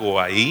un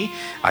lago ahí,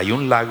 hay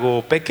un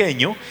lago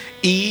pequeño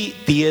y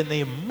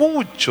tiene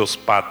muchos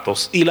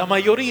patos, y la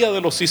mayoría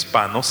de los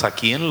hispanos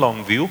aquí en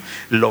Longview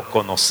lo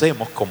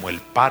conocemos como el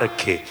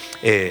Parque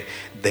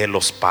de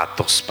los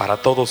Patos. Para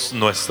todos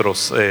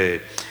nuestros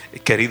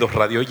queridos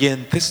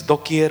radioyentes,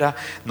 doquiera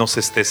nos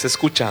estés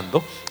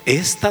escuchando,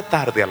 esta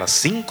tarde a las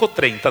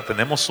 5:30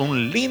 tenemos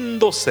un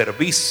lindo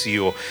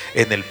servicio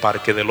en el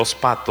Parque de los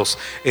Patos,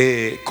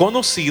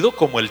 conocido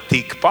como el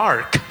Tick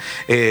Park.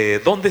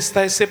 ¿Dónde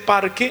está ese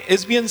parque?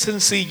 Es bien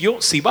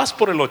sencillo. Si vas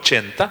por el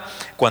 80,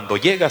 cuando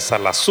llegas a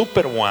la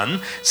Super One,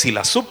 si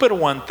la Super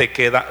One te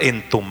queda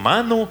en tu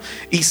mano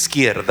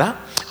izquierda,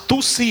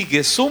 tú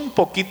sigues un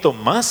poquito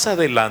más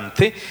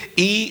adelante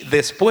y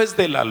después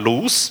de la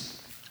luz,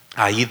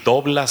 ahí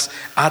doblas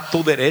a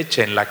tu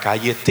derecha en la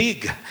calle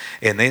Tig.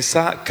 En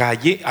esa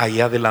calle,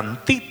 ahí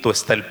adelantito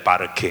está el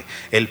Parque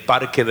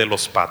de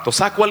los Patos.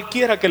 A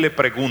cualquiera que le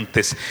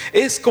preguntes,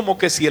 es como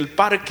que si el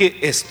parque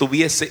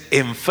estuviese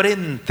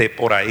enfrente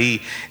por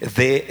ahí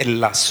de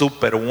la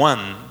Super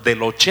One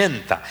del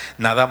 80.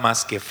 Nada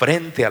más que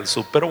frente al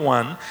Super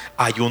One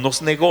hay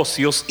unos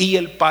negocios y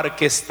el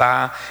parque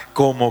está,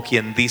 como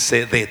quien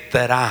dice,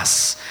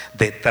 detrás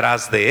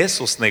de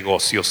esos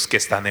negocios que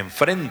están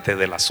enfrente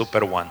de la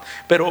Super One.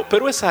 pero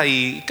es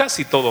ahí,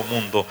 casi todo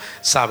mundo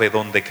sabe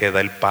dónde queda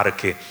el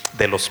Parque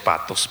de los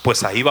Patos.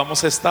 Pues ahí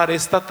vamos a estar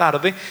esta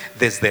tarde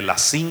desde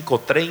las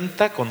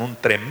 5:30 con un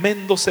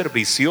tremendo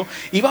servicio,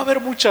 y va a haber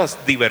mucha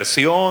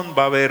diversión,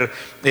 va a haber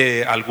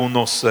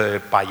algunos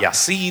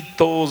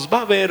payasitos, va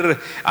a haber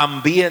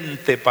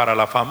ambiente para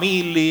la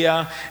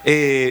familia,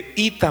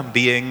 y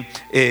también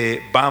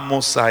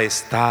vamos a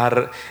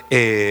estar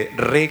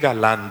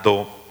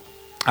regalando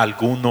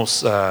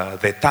algunos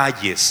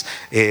detalles.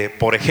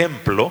 Por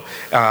ejemplo,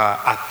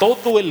 a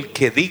todo el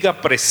que diga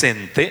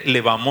presente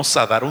le vamos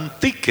a dar un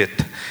ticket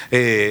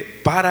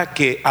para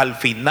que al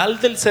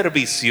final del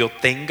servicio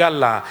tenga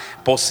la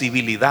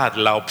posibilidad,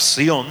 la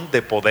opción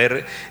de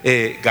poder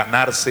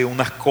ganarse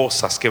unas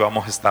cosas que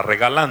vamos a estar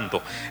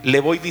regalando. Le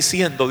voy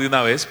diciendo de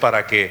una vez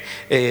para que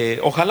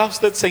ojalá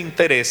usted se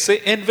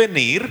interese en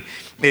venir.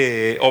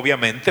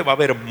 Obviamente va a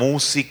haber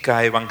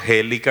música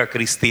evangélica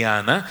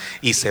cristiana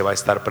y se va a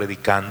estar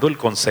predicando el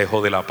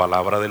consejo de la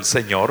palabra del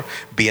Señor.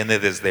 Viene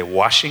desde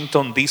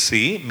Washington,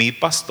 D.C. Mi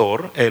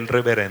pastor, el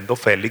reverendo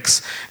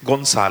Félix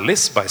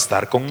González, va a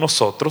estar con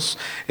nosotros.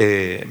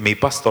 Mi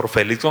pastor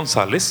Félix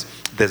González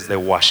desde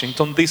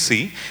Washington,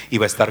 D.C. y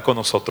va a estar con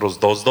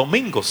nosotros 2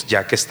 domingos,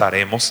 ya que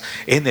estaremos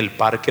en el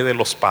Parque de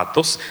los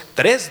Patos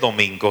 3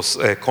 domingos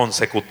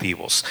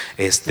consecutivos.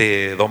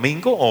 Este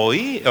domingo,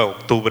 hoy,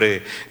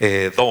 octubre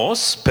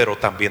 2, pero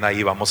también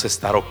ahí vamos a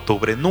estar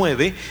octubre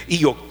 9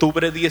 y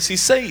octubre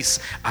 16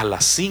 a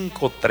las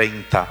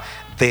 5:30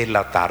 de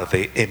la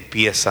tarde.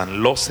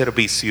 Empiezan los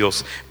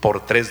servicios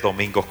por 3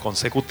 domingos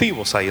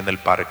consecutivos ahí en el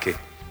Parque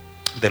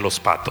de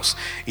los Patos.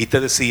 Y te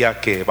decía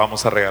que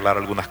vamos a regalar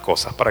algunas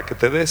cosas para que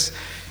te des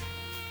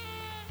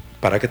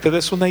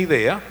una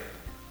idea.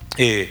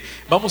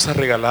 Vamos a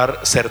regalar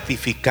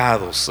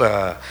certificados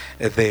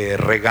de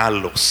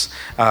regalos.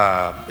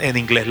 En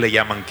inglés le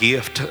llaman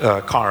gift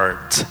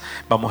cards.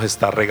 Vamos a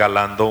estar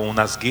regalando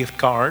unas gift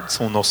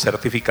cards, unos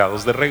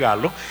certificados de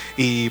regalo.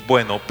 Y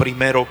bueno,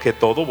 primero que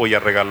todo voy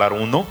a regalar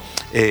uno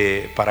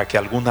para que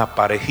alguna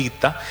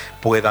parejita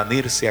puedan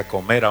irse a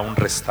comer a un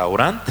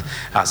restaurante.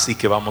 Así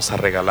que vamos a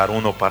regalar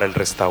uno para el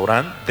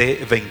restaurante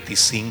de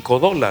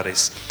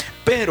 $25.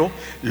 Pero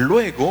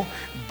luego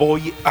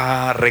voy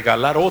a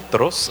regalar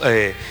otros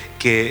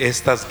que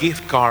estas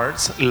gift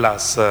cards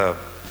las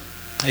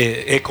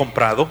he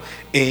comprado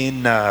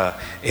en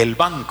el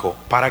banco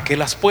para que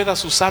las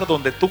puedas usar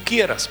donde tú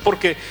quieras,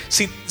 porque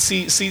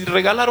si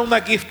regalara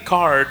una gift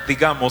card,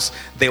 digamos,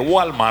 de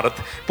Walmart,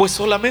 pues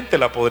solamente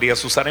la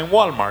podrías usar en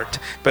Walmart.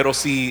 Pero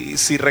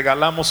si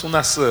regalamos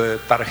unas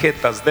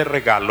tarjetas de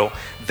regalo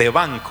de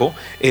banco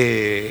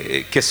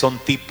que son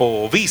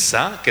tipo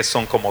Visa, que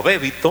son como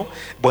débito,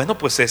 bueno,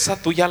 pues esa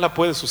tú ya la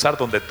puedes usar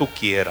donde tú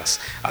quieras.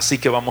 Así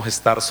que vamos a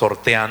estar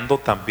sorteando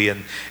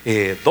también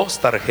 2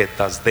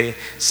 tarjetas de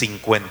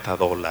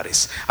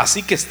 $50.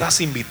 Así que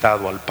estás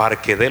invitado al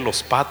Parque de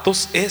los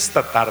Patos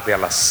esta tarde a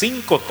las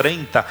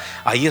 5:30.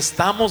 Ahí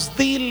estamos.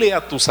 Dile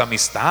a tus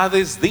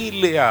amistades,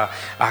 dile a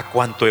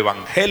cuanto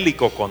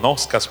evangélico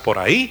conozcas por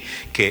ahí,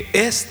 que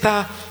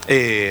esta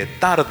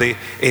tarde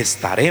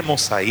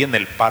estaremos ahí en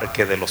el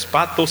Parque de los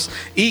Patos,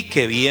 y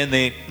que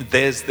viene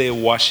desde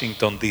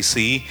Washington,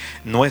 D.C.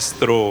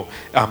 nuestro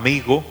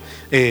amigo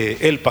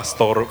el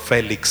pastor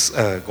Félix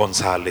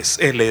González.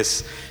 Él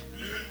es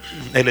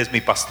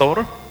mi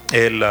pastor.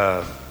 Él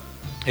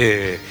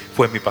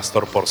fue mi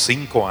pastor por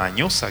 5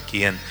 años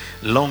aquí en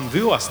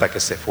Longview, hasta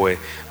que se fue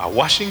a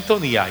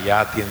Washington, y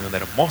allá tiene una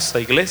hermosa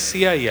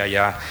iglesia y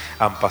allá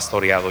han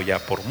pastoreado ya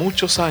por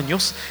muchos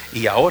años,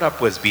 y ahora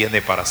pues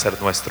viene para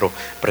ser nuestro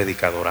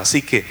predicador.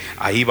 Así que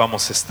ahí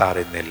vamos a estar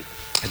en el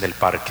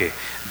Parque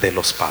de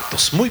los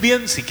Patos. Muy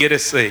bien, si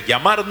quieres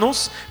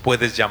llamarnos,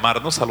 puedes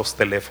llamarnos a los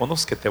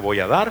teléfonos que te voy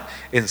a dar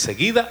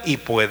enseguida, y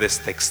puedes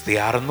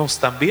textearnos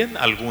también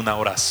alguna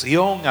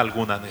oración,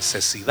 alguna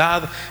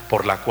necesidad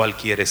por la cual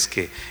quieres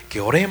que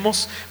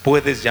oremos.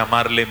 Puedes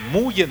llamarle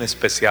muy en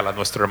especial a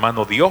nuestro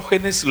hermano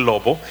Diógenes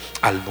Lobo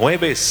al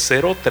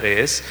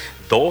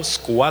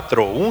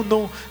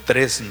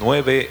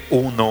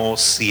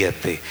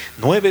 903-241-3917.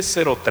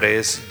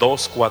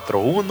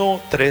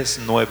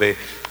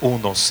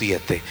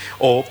 903-241-3917.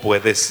 O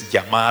puedes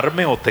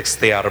llamarme o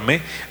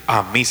textearme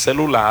a mi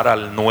celular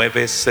al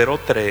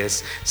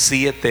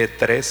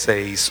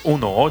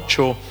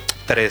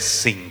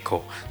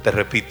 903-736-1835. Te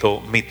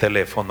repito, mi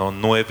teléfono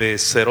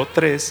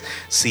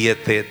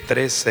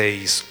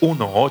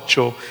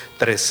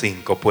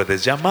 903-736-1835.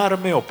 Puedes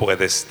llamarme o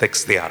puedes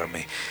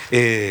textearme.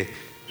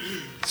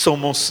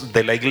 Somos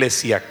de la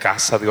Iglesia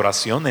Casa de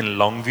Oración en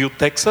Longview,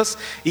 Texas,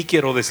 y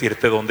quiero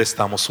decirte dónde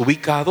estamos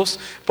ubicados,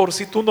 por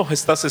si tú nos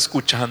estás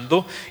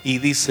escuchando y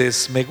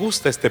dices: me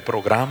gusta este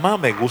programa,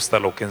 me gusta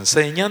lo que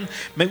enseñan,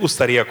 me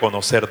gustaría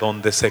conocer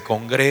dónde se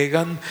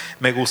congregan,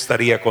 me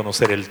gustaría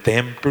conocer el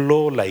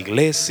templo, la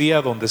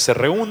iglesia donde se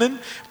reúnen.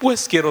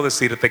 Pues quiero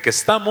decirte que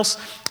estamos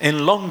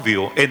en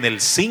Longview, en el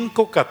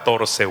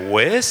 514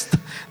 West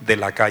de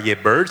la calle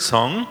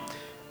Birdsong,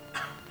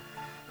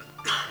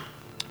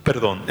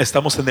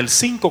 Estamos en el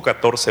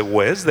 514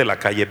 West de la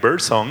calle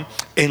Burson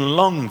en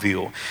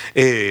Longview.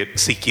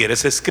 Si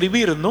quieres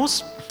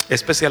escribirnos,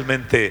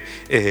 especialmente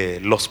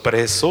los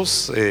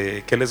presos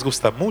que les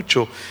gusta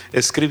mucho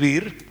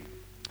escribir,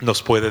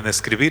 nos pueden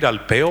escribir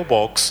al P.O.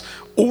 Box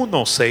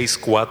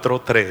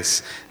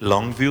 1643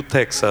 Longview,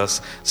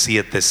 Texas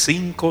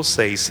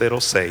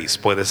 75606.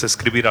 Puedes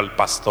escribir al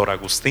pastor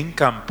Agustin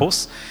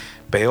Campos,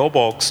 P.O.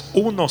 Box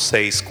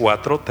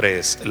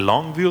 1643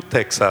 Longview,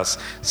 Texas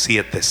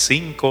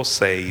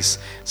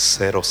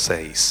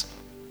 75606.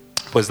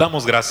 Pues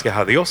damos gracias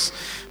a Dios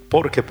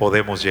porque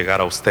podemos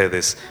llegar a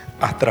ustedes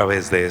a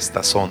través de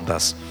estas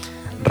ondas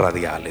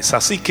radiales.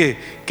 Así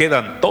que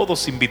quedan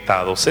todos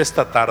invitados.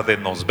 Esta tarde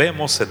nos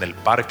vemos en el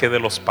Parque de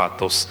los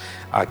Patos,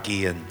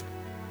 aquí en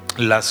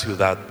la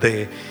ciudad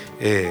de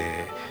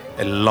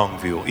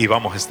Longview, y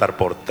vamos a estar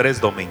por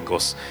 3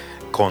 domingos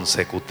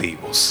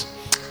consecutivos.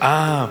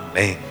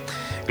 Amén.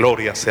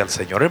 Gloria sea al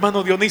Señor.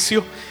 Hermano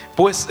Dionisio,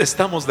 pues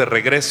estamos de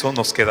regreso.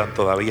 Nos quedan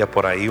todavía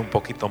por ahí un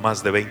poquito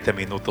más de 20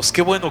 minutos.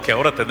 Qué bueno que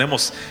ahora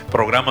tenemos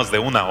programas de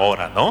 1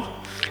 hora, ¿no?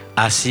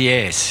 Así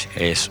es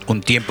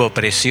un tiempo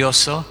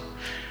precioso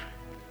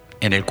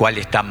en el cual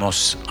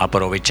estamos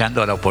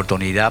aprovechando la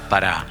oportunidad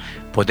para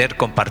poder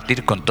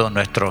compartir con todos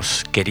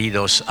nuestros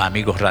queridos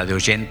amigos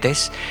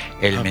radioyentes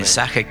el Amén.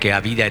 mensaje que a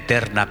vida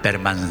eterna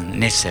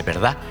permanece,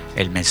 ¿verdad?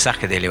 El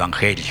mensaje del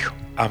Evangelio.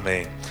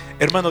 Amén.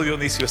 Hermano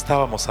Dionisio,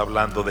 estábamos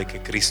hablando de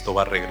que Cristo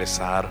va a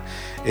regresar,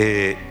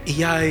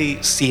 y hay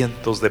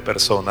cientos de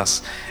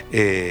personas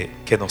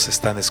que nos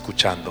están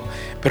escuchando.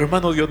 Pero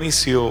hermano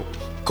Dionisio,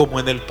 como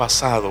en el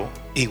pasado,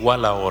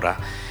 igual ahora,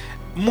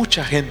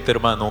 mucha gente,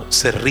 hermano,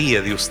 se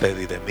ríe de usted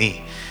y de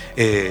mí.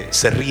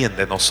 Se ríen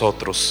de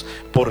nosotros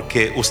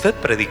porque usted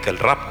predica el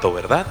rapto,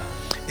 ¿verdad?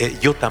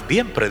 Yo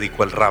también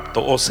predico el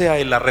rapto, o sea,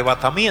 el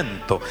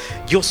arrebatamiento.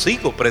 Yo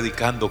sigo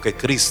predicando que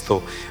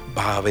Cristo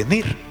va a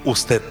venir,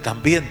 usted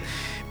también.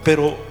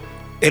 Pero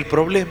el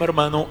problema,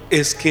 hermano,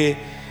 es que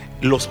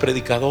los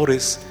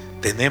predicadores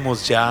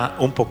tenemos ya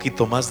un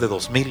poquito más de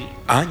 2000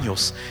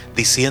 años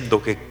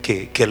diciendo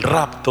que el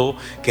rapto,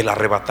 que el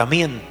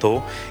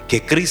arrebatamiento,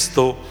 que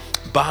Cristo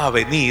va a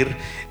venir.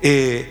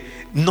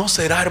 ¿No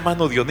será,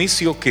 hermano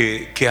Dionisio,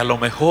 que a lo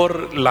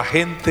mejor la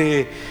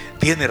gente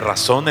tiene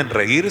razón en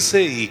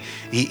reírse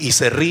y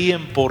se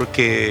ríen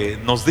porque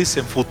nos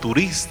dicen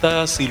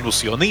futuristas,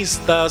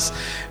 ilusionistas,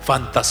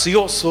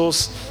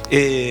 fantasiosos,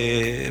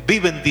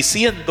 viven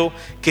diciendo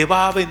que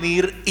va a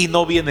venir y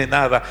no viene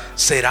nada?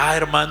 ¿Será,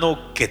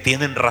 hermano, que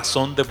tienen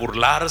razón de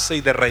burlarse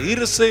y de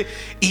reírse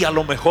y a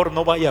lo mejor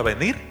no vaya a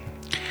venir?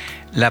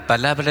 La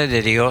palabra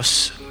de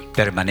Dios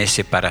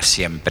permanece para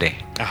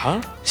siempre.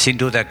 Ajá. Sin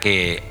duda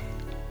que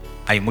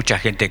hay mucha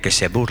gente que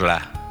se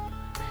burla,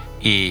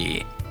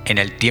 y en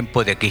el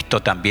tiempo de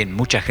Cristo también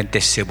mucha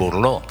gente se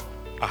burló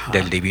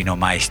del Divino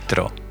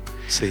Maestro.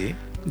 Sí.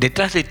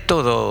 Detrás de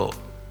todo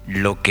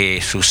lo que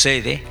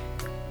sucede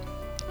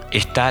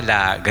está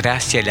la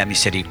gracia y la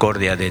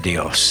misericordia de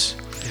Dios.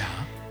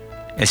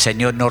 El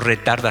Señor no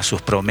retarda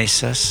sus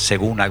promesas,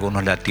 según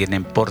algunos la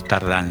tienen por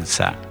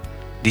tardanza.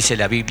 Dice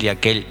la Biblia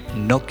que Él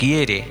no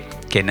quiere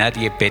que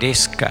nadie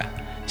perezca,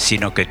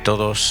 sino que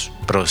todos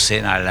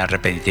procedan al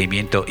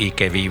arrepentimiento y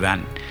que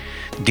vivan.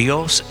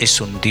 Dios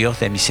es un Dios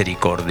de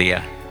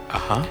misericordia.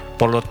 Ajá.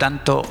 Por lo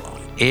tanto,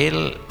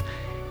 Él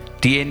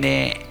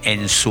tiene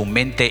en su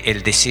mente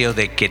el deseo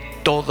de que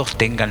todos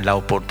tengan la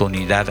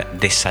oportunidad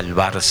de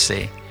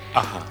salvarse.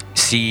 Ajá.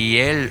 Si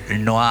Él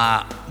no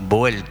ha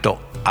vuelto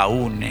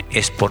aún,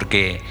 es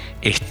porque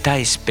está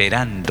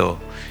esperando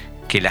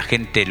que la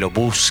gente lo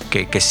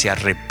busque, que se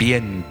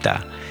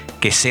arrepienta,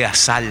 que sea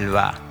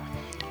salva,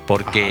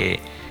 porque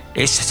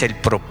ese es el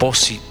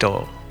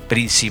propósito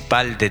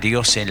principal de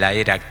Dios en la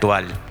era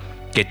actual,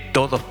 que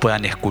todos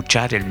puedan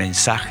escuchar el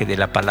mensaje de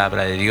la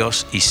palabra de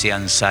Dios y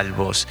sean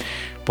salvos.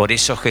 Por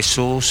eso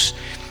Jesús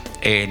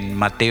en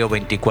Mateo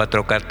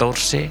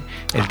 24:14,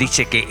 Él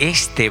dice que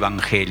este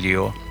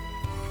evangelio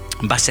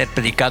va a ser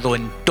predicado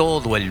en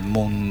todo el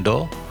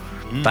mundo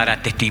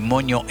para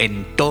testimonio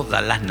en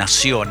todas las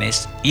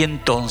naciones, y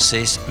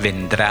entonces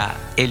vendrá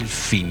el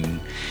fin.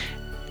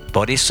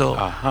 Por eso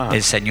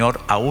el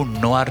Señor aún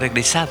no ha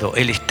regresado.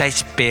 Él está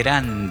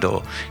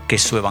esperando que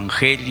su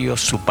evangelio,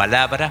 su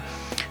palabra,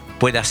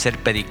 pueda ser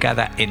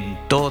predicada en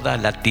toda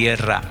la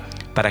tierra,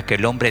 para que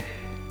el hombre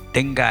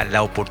tenga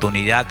la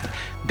oportunidad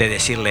de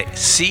decirle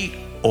sí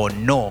o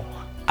no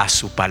a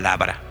su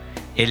palabra.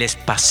 Él es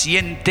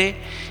paciente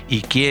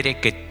y quiere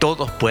que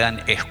todos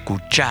puedan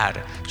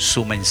escuchar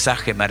su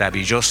mensaje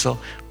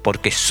maravilloso,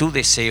 porque su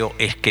deseo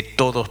es que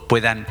todos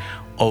puedan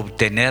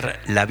obtener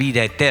la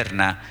vida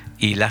eterna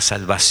y la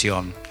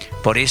salvación.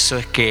 Por eso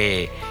es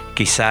que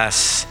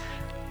quizás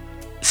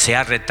se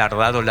ha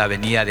retardado la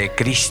venida de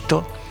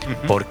Cristo,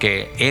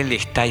 porque Él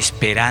está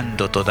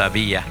esperando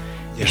todavía.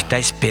 Está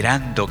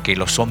esperando que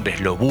los hombres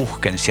lo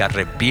busquen, se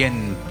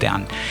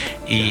arrepientan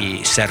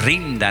y se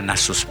rindan a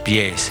sus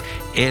pies.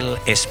 Él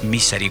es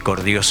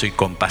misericordioso y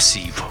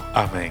compasivo.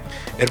 Amén.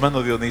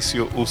 Hermano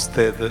Dionisio,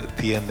 usted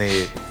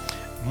tiene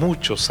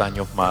muchos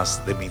años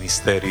más de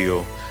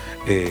ministerio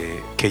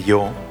que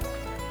yo.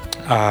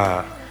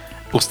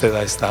 Usted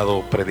ha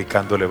estado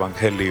predicando el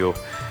Evangelio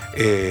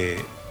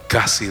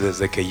casi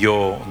desde que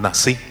yo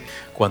nací.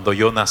 Cuando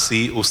yo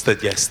nací, usted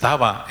ya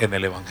estaba en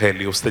el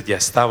Evangelio, usted ya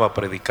estaba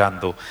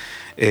predicando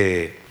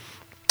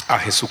a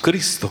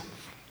Jesucristo.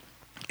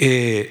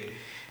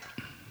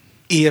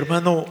 Y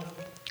hermano,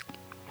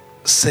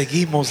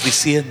 seguimos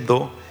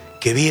diciendo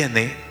que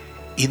viene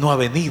y no ha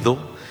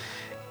venido,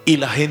 y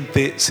la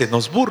gente se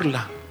nos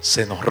burla,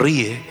 se nos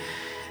ríe.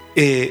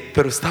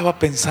 Pero estaba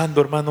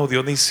pensando, hermano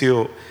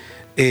Dionisio,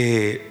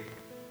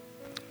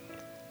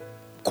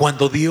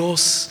 cuando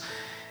Dios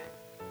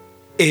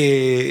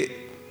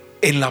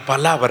en la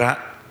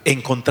palabra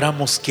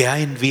encontramos que ha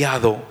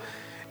enviado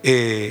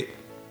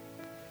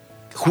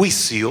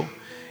juicio,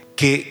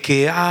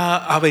 que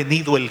ha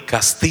venido el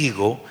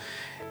castigo.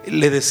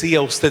 Le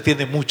decía, usted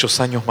tiene muchos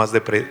años más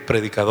de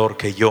predicador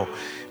que yo,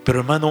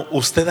 pero hermano,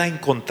 usted ha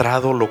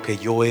encontrado lo que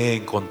yo he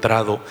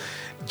encontrado.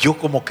 Yo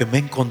como que me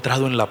he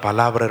encontrado en la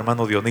palabra,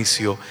 hermano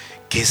Dionisio,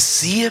 que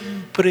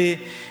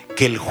siempre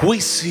que el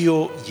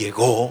juicio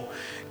llegó,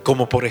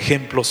 como por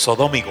ejemplo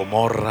Sodoma y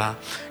Gomorra,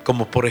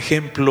 como por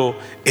ejemplo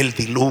el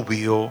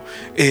diluvio,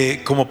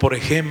 como por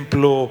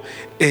ejemplo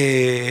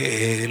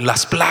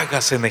las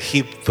plagas en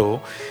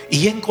Egipto,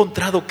 y he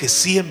encontrado que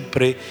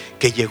siempre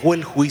que llegó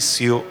el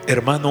juicio,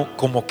 hermano,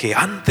 como que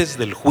antes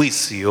del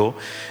juicio,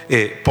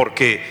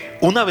 porque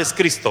una vez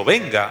Cristo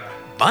venga,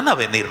 van a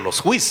venir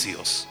los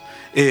juicios,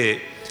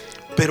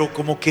 pero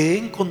como que he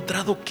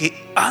encontrado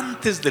que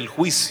antes del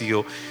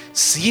juicio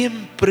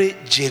siempre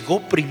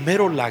llegó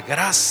primero la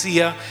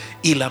gracia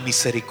y la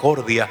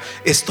misericordia.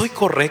 ¿Estoy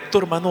correcto,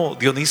 hermano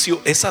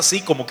Dionisio? Es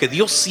así, como que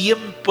Dios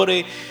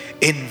siempre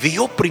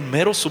envió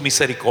primero su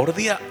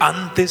misericordia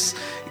antes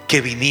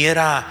que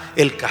viniera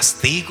el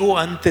castigo,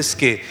 antes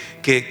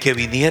que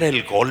viniera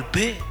el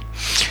golpe.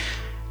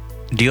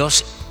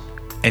 Dios,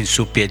 en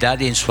su piedad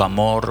y en su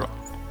amor,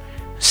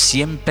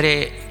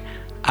 siempre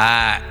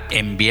ha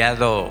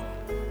enviado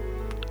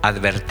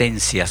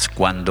advertencias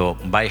cuando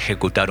va a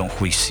ejecutar un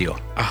juicio.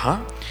 Ajá.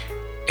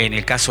 En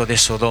el caso de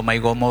Sodoma y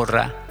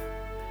Gomorra,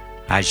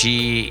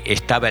 allí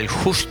estaba el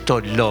justo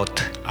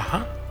Lot,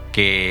 Ajá.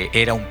 que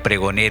era un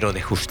pregonero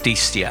de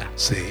justicia.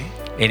 Sí.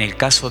 En el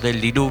caso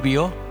del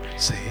diluvio,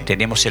 Sí.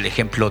 tenemos el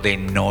ejemplo de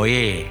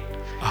Noé,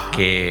 Ajá.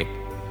 que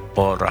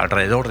por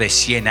alrededor de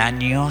 100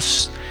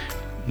 años,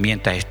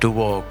 mientras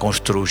estuvo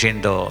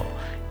construyendo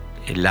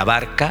la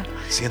barca,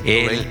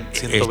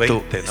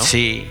 120, ¿no?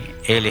 Sí,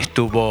 él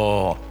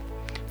estuvo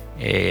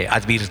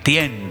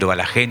advirtiendo a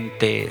la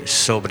gente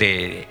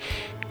sobre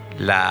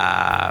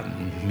la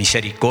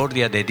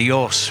misericordia de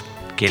Dios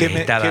que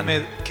les estaba.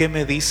 ¿Qué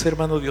me dice,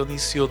 hermano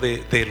Dionisio,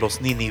 de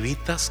los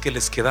ninivitas que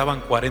les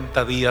quedaban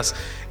 40 días?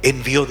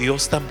 ¿Envió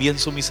Dios también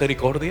su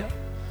misericordia?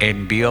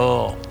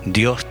 Envió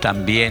Dios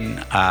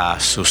también a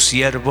su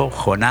siervo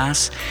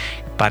Jonás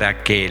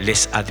para que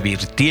les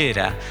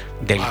advirtiera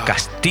del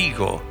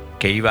castigo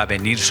que iba a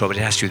venir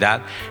sobre esa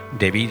ciudad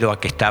debido a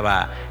que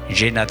estaba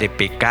llena de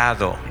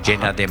pecado,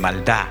 llena de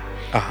maldad.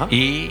 Ajá.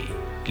 Y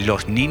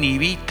los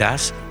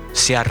ninivitas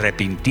se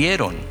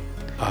arrepintieron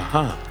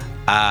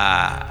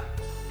a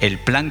el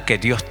plan que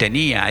Dios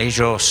tenía.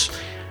 Ellos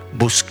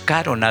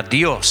buscaron a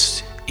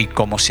Dios y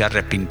como se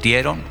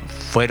arrepintieron,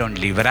 fueron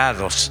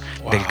librados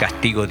del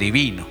castigo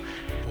divino.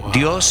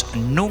 Dios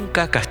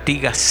nunca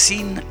castiga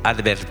sin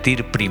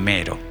advertir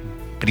primero.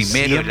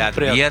 Primero Él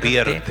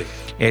advierte.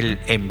 Él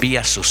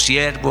envía a sus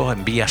siervos,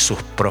 envía a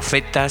sus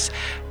profetas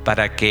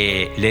para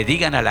que le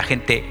digan a la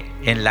gente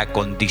en la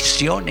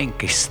condición en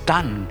que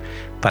están,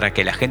 para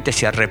que la gente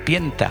se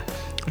arrepienta.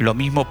 Lo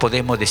mismo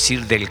podemos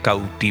decir del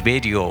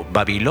cautiverio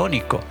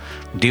babilónico.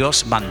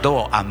 Dios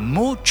mandó a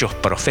muchos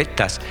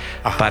profetas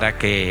para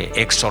que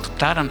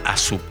exhortaran a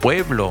su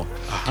pueblo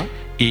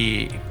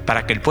y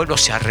para que el pueblo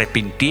se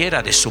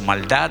arrepintiera de su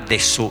maldad, de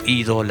su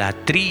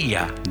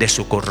idolatría, de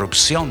su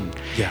corrupción.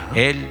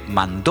 Él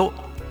mandó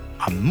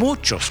a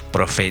muchos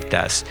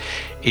profetas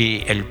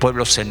y el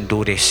pueblo se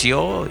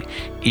endureció,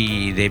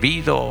 y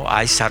debido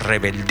a esa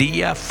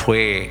rebeldía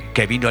fue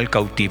que vino el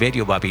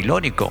cautiverio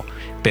babilónico.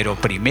 Pero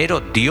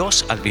primero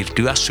Dios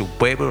advirtió a su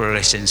pueblo,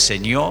 les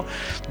enseñó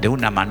de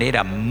una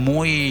manera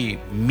muy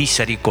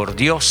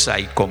misericordiosa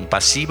y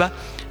compasiva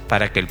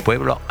para que el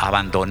pueblo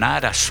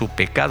abandonara su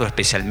pecado,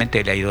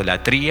 especialmente la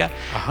idolatría,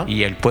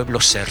 y el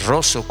pueblo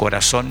cerró su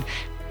corazón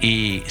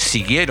y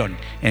siguieron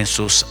en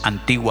sus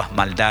antiguas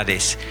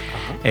maldades.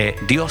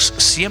 Dios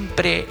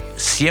siempre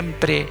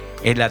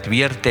Él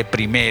advierte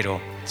primero,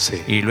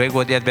 y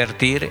luego de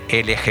advertir,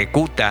 Él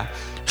ejecuta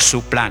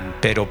su plan,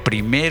 pero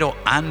primero,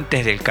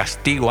 antes del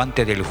castigo,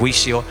 antes del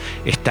juicio,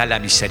 está la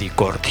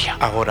misericordia.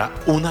 Ahora,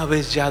 una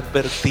vez ya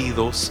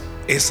advertidos,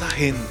 esa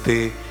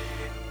gente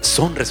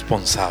son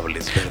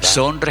responsables, ¿verdad?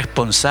 Son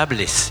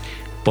responsables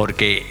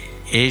porque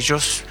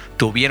ellos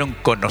tuvieron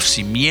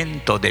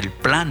conocimiento del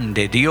plan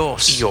de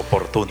Dios y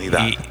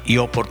oportunidad. Y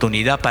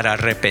oportunidad para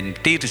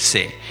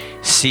arrepentirse.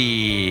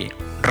 Si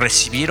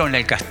recibieron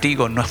el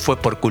castigo, no fue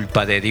por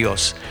culpa de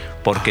Dios,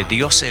 porque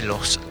Dios se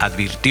los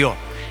advirtió.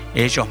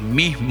 Ellos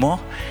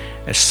mismos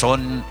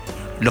son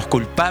los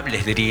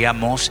culpables,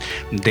 diríamos,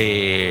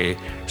 de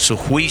su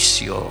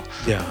juicio,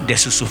 de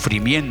su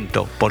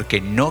sufrimiento,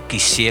 porque no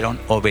quisieron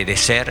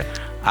obedecer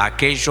a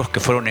aquellos que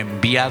fueron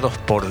enviados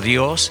por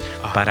Dios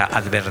para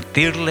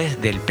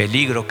advertirles del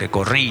peligro que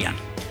corrían.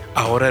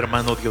 Ahora,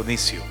 hermano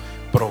Dionisio,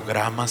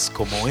 programas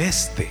como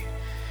este,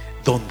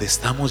 donde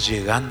estamos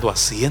llegando a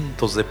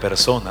cientos de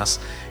personas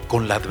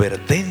con la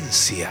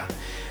advertencia,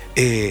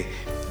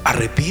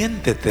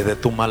 arrepiéntete de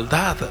tu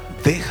maldad,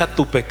 deja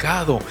tu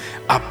pecado,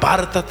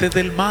 apártate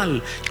del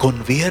mal,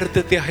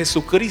 conviértete a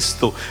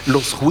Jesucristo,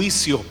 los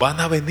juicios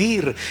van a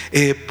venir,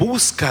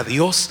 busca a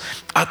Dios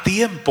a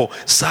tiempo,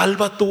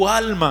 salva tu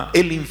alma,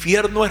 el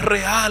infierno es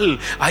real,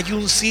 hay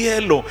un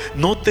cielo,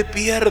 no te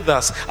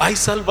pierdas, hay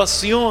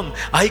salvación,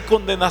 hay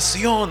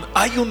condenación,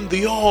 hay un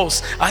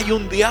Dios, hay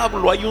un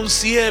diablo, hay un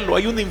cielo,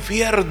 hay un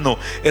infierno.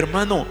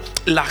 Hermano,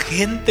 la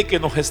gente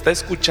que nos está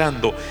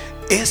escuchando,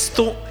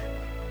 esto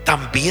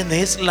también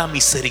es la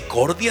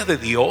misericordia de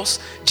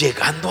Dios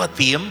llegando a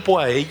tiempo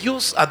a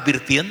ellos,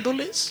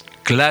 advirtiéndoles.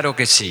 Claro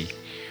que sí.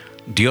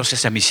 Dios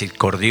es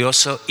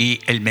misericordioso y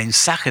el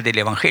mensaje del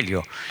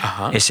Evangelio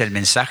es el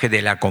mensaje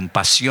de la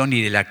compasión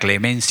y de la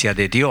clemencia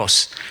de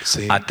Dios.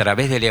 Sí. A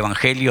través del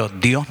Evangelio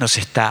Dios nos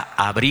está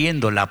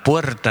abriendo la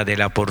puerta de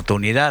la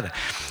oportunidad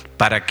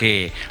para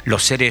que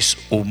los seres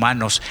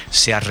humanos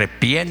se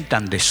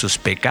arrepientan de sus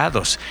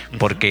pecados,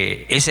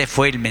 porque ese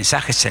fue el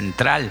mensaje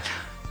central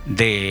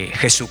de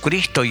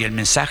Jesucristo y el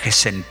mensaje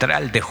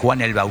central de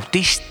Juan el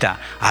Bautista: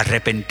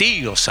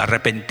 arrepentíos,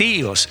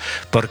 arrepentíos,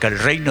 porque el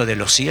reino de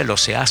los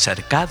cielos se ha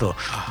acercado.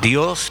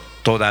 Dios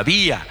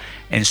todavía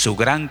en su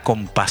gran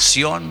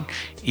compasión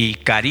y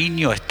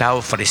cariño está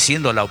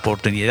ofreciendo la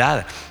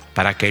oportunidad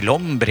para que el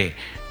hombre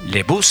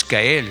le busque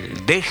a Él,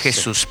 deje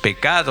sus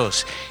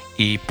pecados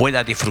y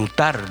pueda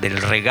disfrutar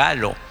del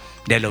regalo,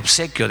 del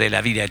obsequio de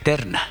la vida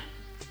eterna.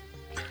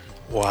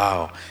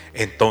 Wow,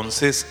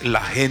 entonces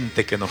la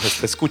gente que nos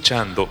está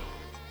escuchando,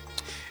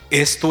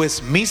 esto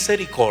es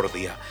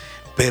misericordia,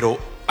 pero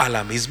a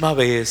la misma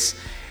vez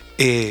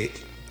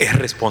es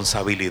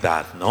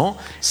responsabilidad, ¿no?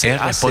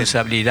 Es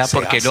responsabilidad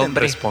porque el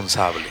hombre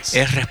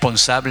es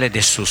responsable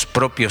de sus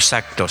propios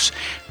actos.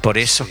 Por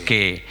eso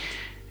que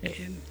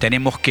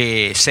tenemos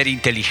que ser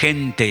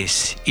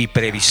inteligentes y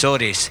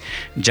previsores,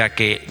 ya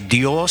que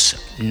Dios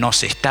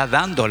nos está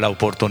dando la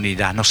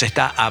oportunidad, nos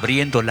está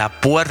abriendo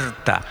la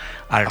puerta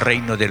al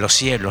reino de los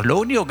cielos. Lo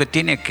único que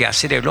tiene que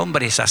hacer el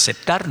hombre es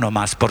aceptar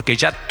nomás, porque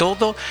ya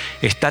todo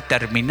está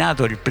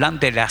terminado. El plan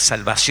de la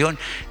salvación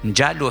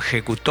ya lo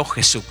ejecutó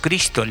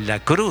Jesucristo en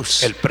la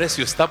cruz. El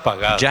precio está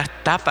pagado. Ya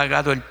está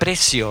pagado el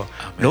precio.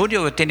 Amén. Lo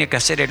único que tiene que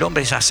hacer el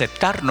hombre es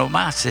aceptar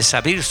nomás, es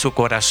abrir su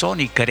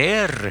corazón y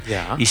creer.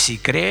 Y si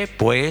cree,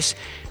 pues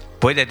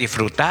puede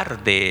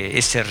disfrutar de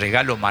ese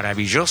regalo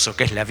maravilloso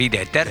que es la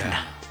vida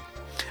eterna.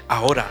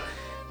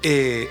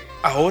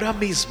 Ahora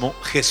mismo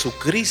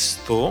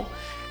Jesucristo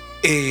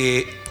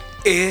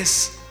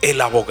es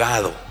el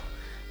abogado,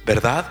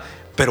 ¿verdad?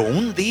 Pero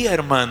un día,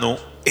 hermano,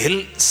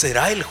 Él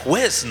será el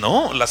juez,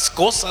 ¿no? Las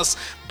cosas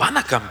van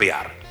a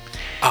cambiar.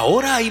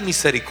 Ahora hay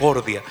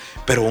misericordia,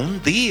 pero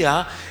un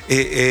día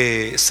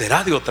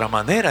será de otra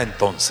manera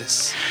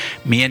entonces.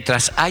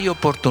 Mientras hay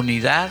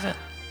oportunidad,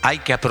 hay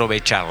que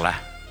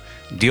aprovecharla.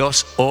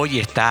 Dios hoy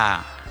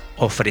está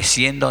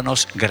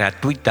ofreciéndonos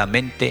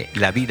gratuitamente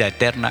la vida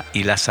eterna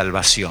y la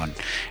salvación.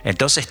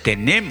 Entonces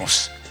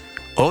tenemos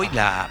hoy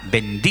la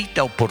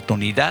bendita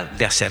oportunidad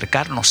de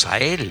acercarnos a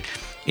Él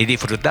y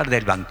disfrutar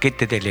del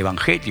banquete del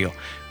Evangelio,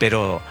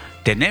 pero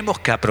tenemos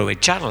que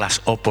aprovechar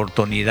las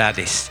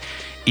oportunidades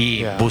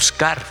y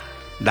buscar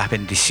las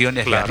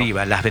bendiciones de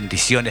arriba, las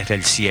bendiciones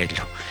del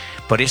cielo.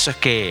 Por eso es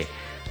que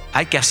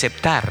hay que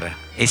aceptar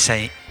esa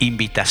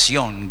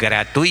invitación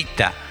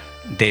gratuita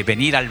de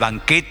venir al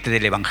banquete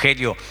del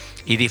Evangelio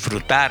y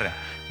disfrutar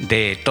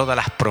de todas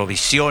las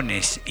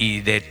provisiones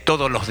y de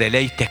todos los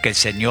deleites que el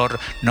Señor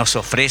nos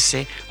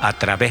ofrece a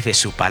través de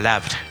su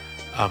palabra.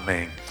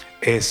 Amén.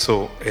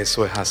 Eso es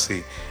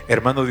así.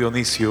 Hermano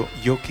Dionisio,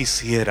 yo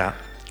quisiera,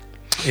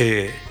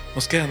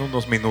 nos quedan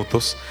unos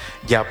minutos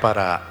ya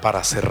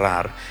para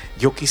cerrar.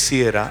 Yo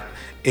quisiera,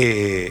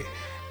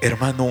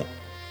 hermano,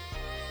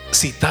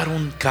 citar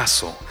un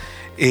caso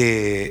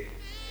de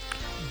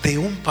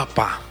un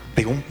papá,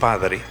 de un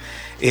padre.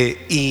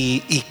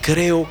 Y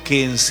creo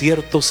que en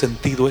cierto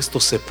sentido esto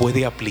se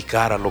puede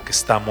aplicar a lo que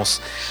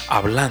estamos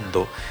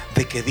hablando,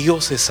 de que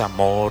Dios es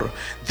amor,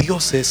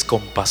 Dios es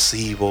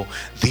compasivo,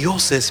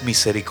 Dios es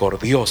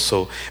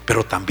misericordioso,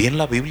 pero también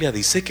la Biblia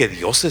dice que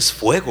Dios es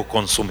fuego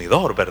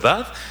consumidor,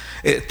 ¿verdad?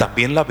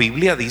 También la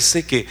Biblia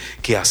dice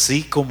que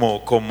así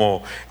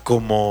como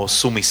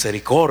su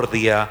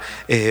misericordia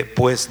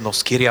pues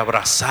nos quiere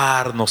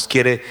abrazar, nos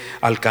quiere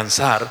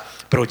alcanzar,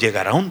 pero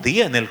llegará un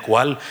día en el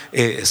cual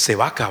se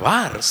va a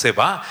acabar, se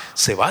va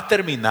a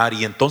terminar,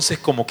 y entonces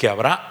como que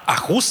habrá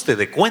ajuste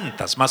de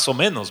cuentas, más o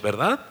menos,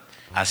 ¿verdad?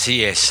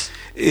 Así es.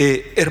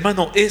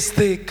 Hermano,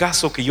 este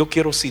caso que yo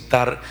quiero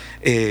citar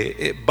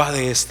va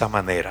de esta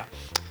manera.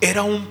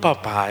 Era un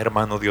papá,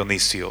 hermano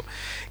Dionisio,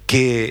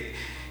 que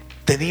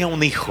tenía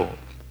un hijo,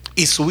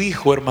 y su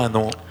hijo,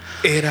 hermano,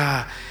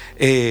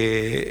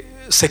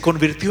 se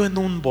convirtió en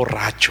un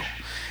borracho.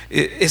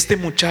 Este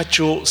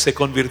muchacho se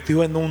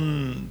convirtió en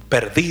un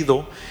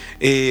perdido,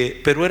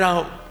 pero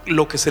era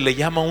lo que se le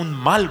llama un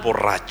mal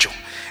borracho.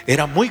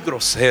 Era muy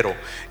grosero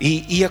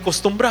y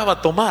acostumbraba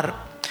a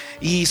tomar.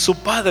 Y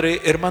su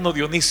padre, hermano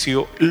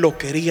Dionisio, lo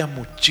quería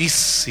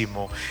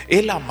muchísimo.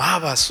 Él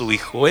amaba a su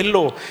hijo, él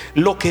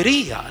lo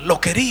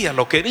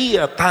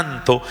quería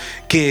tanto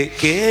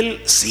que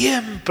él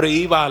siempre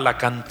iba a la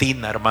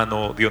cantina,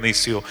 hermano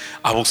Dionisio,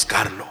 a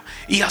buscarlo.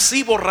 Y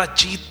así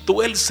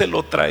borrachito, él se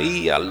lo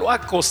traía, lo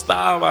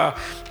acostaba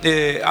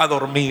a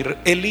dormir.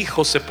 El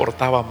hijo se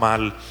portaba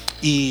mal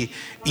y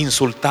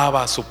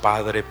insultaba a su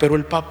padre, pero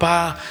el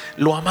papá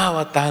lo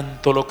amaba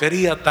tanto, lo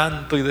quería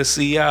tanto, y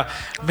decía: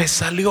 me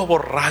salió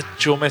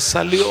borracho, me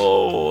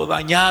salió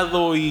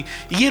dañado. Y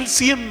él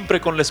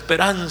siempre con la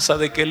esperanza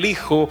de que el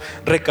hijo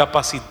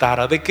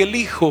recapacitara, de que el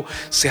hijo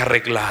se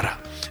arreglara.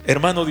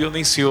 Hermano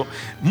Dionisio,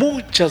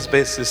 muchas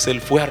veces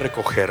él fue a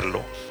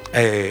recogerlo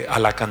a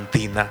la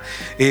cantina.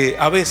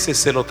 A veces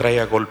se lo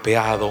traía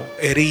golpeado,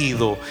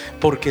 herido,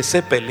 porque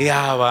se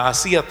peleaba,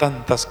 hacía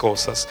tantas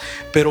cosas,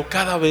 pero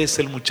cada vez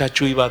el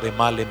muchacho iba de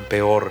mal en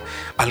peor,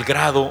 al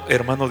grado,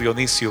 hermano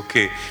Dionisio,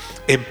 que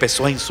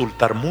empezó a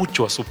insultar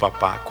mucho a su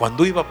papá.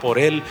 Cuando iba por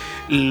él,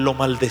 lo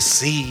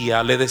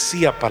maldecía, le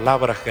decía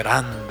palabras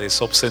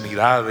grandes,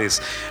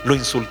 obscenidades, lo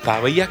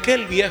insultaba. Y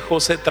aquel viejo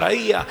se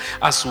traía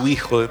a su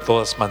hijo de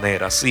todas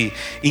maneras y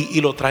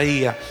lo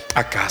traía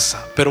a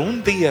casa. Pero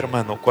un día,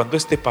 hermano, cuando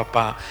este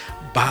papá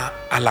va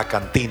a la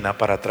cantina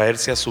para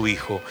traerse a su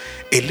hijo,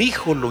 el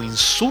hijo lo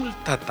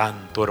insulta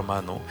tanto,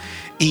 hermano,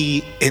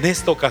 y en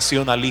esta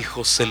ocasión al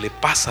hijo se le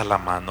pasa la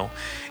mano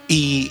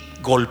y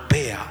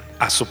golpea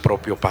a su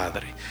propio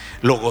padre.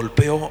 Lo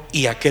golpeó,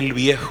 y aquel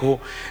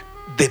viejo,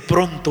 de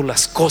pronto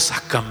las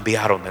cosas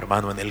cambiaron,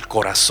 hermano, en el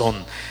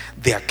corazón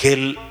de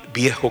aquel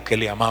viejo que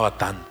le amaba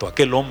tanto,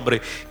 aquel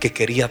hombre que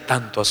quería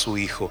tanto a su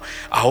hijo.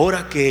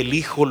 Ahora que el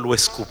hijo lo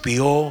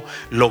escupió,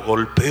 lo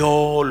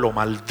golpeó, lo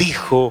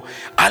maldijo,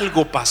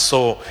 algo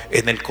pasó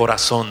en el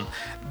corazón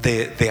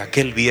de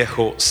aquel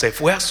viejo. Se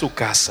fue a su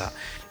casa,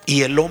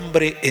 y el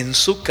hombre en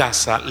su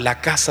casa,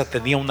 la casa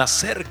tenía una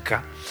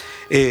cerca,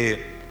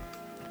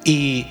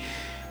 y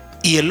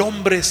el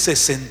hombre se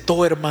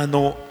sentó,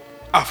 hermano,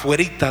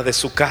 afuerita de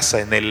su casa,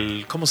 en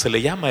el, ¿cómo se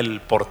le llama?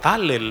 El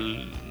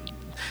portal,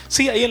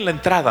 sí, ahí en la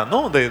entrada,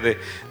 ¿no? de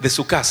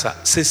su casa.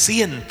 Se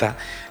sienta,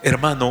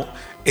 hermano.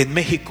 En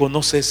México,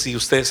 no sé si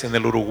ustedes en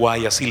el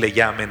Uruguay así le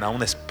llamen a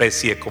una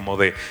especie como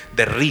de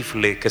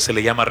rifle que se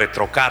le llama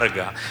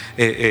retrocarga.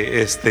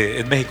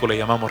 En México le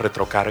llamamos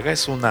retrocarga.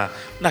 Es una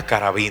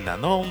carabina,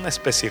 ¿no? Una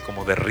especie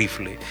como de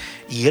rifle.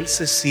 Y él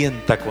se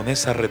sienta con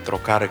esa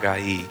retrocarga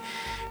ahí.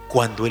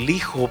 Cuando el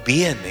hijo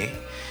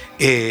viene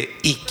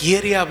y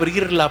quiere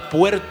abrir la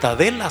puerta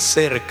de la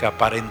cerca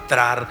para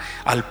entrar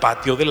al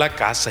patio de la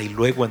casa y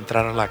luego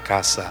entrar a la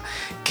casa,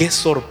 qué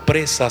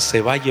sorpresa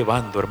se va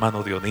llevando,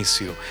 hermano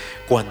Dionisio,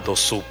 cuando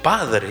su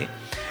padre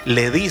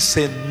le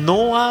dice: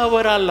 no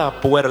abra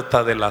la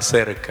puerta de la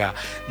cerca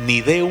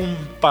ni dé un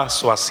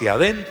paso hacia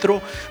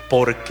adentro,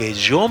 porque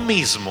yo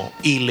mismo,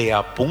 y le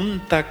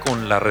apunta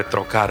con la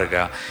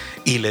retrocarga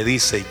y le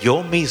dice: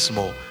 yo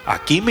mismo,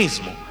 aquí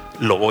mismo,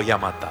 lo voy a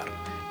matar.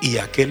 Y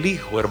aquel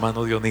hijo,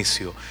 hermano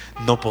Dionisio,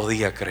 no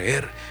podía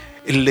creer.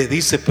 Él le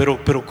dice: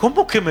 pero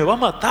 ¿cómo que me va a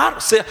matar?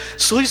 O sea,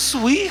 soy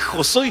su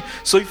hijo, soy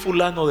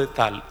fulano de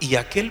tal. Y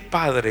aquel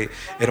padre,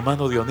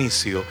 hermano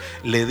Dionisio,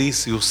 le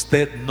dice: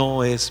 usted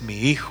no es mi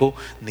hijo,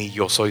 ni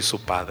yo soy su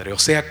padre. O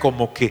sea,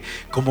 como que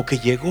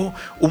llegó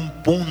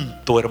un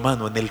punto,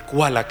 hermano, en el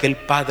cual aquel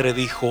padre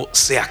dijo: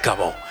 se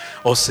acabó.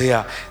 O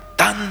sea,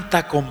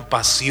 tanta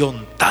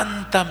compasión,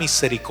 tanta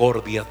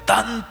misericordia,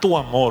 tanto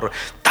amor,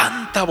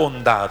 tanta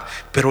bondad,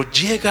 pero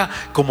llega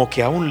como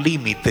que a un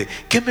límite.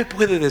 ¿Qué me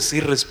puede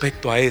decir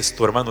respecto a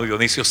esto, hermano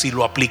Dionisio, si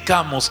lo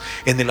aplicamos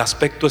en el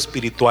aspecto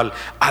espiritual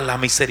a la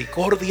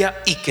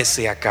misericordia y que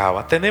se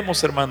acaba?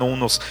 Tenemos, hermano,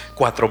 unos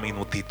 4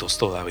 minutitos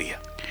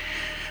todavía.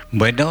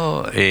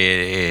 Bueno,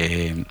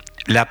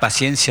 la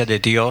paciencia de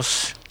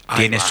Dios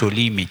tiene su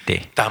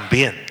límite.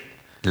 También.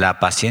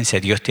 La paciencia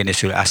de Dios tiene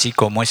su... Así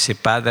como ese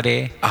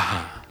padre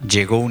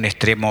llegó a un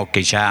extremo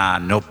que ya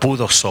no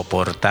pudo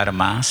soportar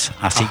más,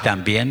 así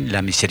también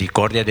la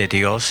misericordia de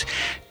Dios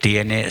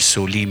tiene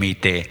su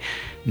límite.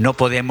 No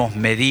podemos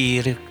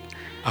medir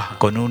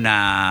con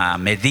una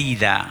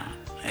medida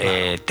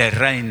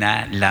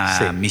terrena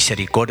la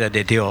misericordia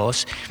de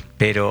Dios,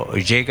 pero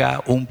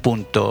llega un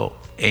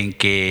punto en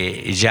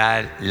que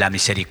ya la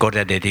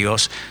misericordia de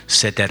Dios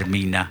se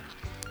termina.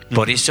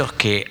 Por eso es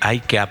que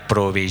hay que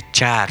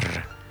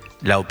aprovechar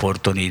la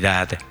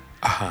oportunidad.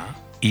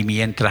 Y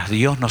mientras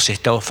Dios nos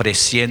está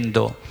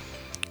ofreciendo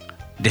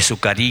de su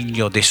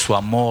cariño, de su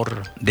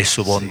amor, de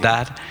su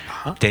bondad,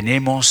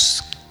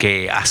 tenemos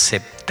que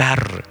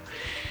aceptar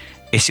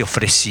ese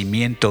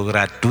ofrecimiento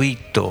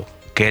gratuito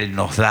que Él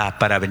nos da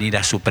para venir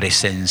a su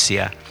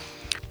presencia,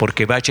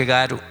 porque va a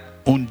llegar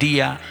un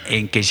día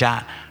en que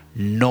ya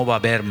no va a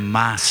haber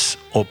más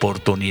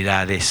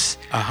oportunidades.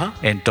 Ajá.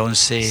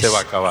 Entonces Se va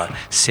a acabar.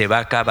 Se va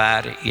a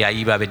acabar y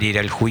ahí va a venir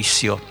el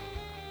juicio,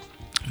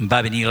 va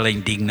a venir la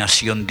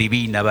indignación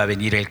divina, va a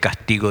venir el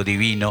castigo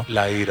divino.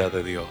 La ira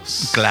de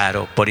Dios.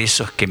 Claro, por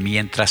eso es que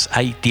mientras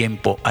hay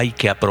tiempo hay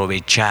que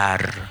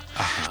aprovechar.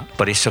 Ajá.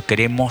 Por eso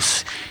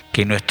queremos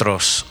que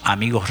nuestros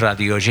amigos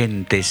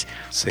radioyentes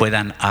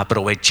puedan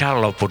aprovechar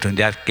la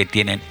oportunidad que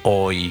tienen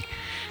hoy.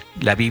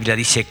 La Biblia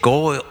dice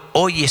que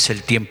hoy es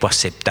el tiempo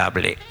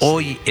aceptable,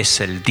 hoy es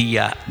el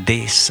día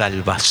de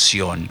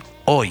salvación,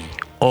 hoy.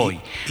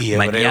 Y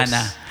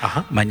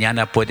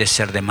Mañana puede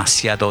ser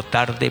demasiado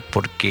tarde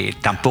porque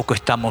tampoco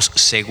estamos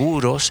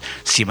seguros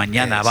si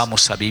mañana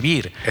vamos a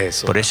vivir.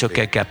 Por eso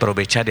que hay que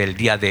aprovechar el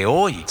día de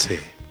hoy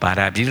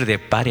para abrir de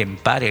par en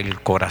par el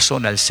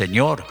corazón al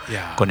Señor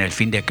con el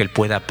fin de que Él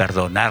pueda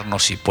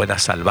perdonarnos y pueda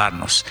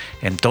salvarnos.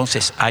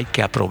 Entonces hay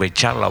que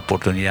aprovechar la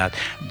oportunidad.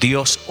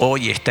 Dios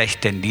hoy está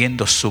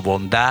extendiendo su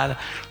bondad,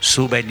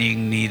 su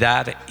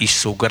benignidad y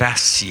su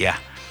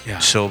gracia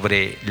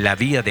sobre la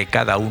vida de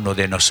cada uno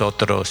de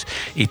nosotros,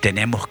 y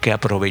tenemos que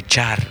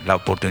aprovechar la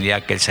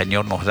oportunidad que el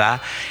Señor nos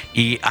da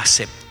y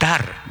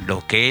aceptar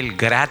lo que Él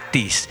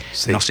gratis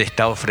nos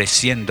está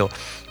ofreciendo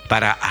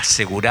para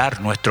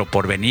asegurar nuestro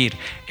porvenir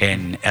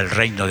en el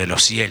reino de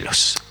los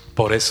cielos.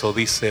 Por eso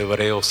dice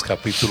Hebreos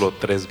capítulo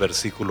 3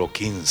 versículo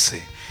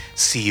 15: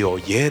 si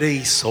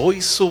oyereis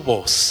hoy su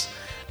voz,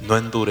 no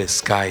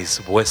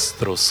endurezcáis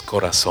vuestros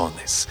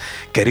corazones.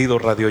 Querido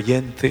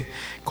radioyente,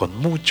 con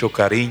mucho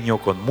cariño,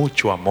 con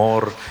mucho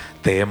amor,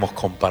 te hemos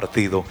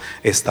compartido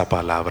esta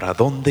palabra.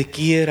 Donde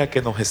quiera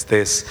que nos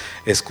estés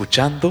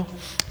escuchando,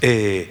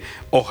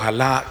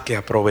 ojalá que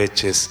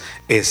aproveches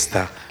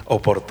esta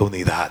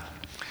oportunidad.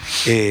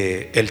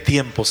 El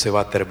tiempo se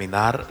va a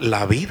terminar,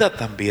 la vida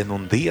también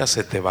un día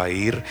se te va a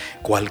ir,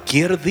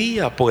 cualquier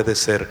día puede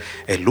ser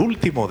el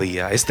último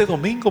día. Este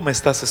domingo me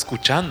estás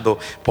escuchando,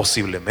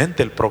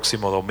 posiblemente el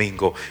próximo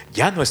domingo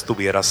ya no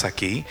estuvieras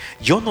aquí.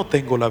 Yo no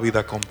tengo la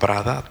vida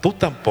comprada, tú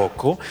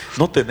tampoco,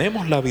 no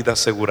tenemos la vida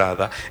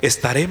asegurada.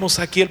 ¿Estaremos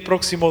aquí el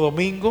próximo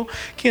domingo?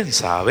 ¿Quién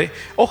sabe?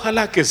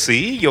 Ojalá que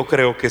sí, yo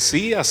creo que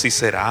sí, así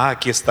será,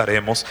 aquí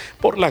estaremos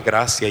por la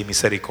gracia y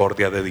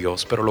misericordia de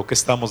Dios. Pero lo que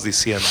estamos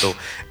diciendo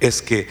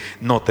es que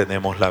no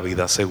tenemos la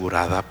vida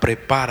asegurada.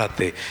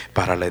 Prepárate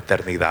para la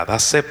eternidad.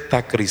 Acepta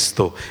a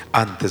Cristo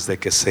antes de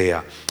que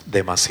sea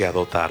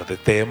demasiado tarde.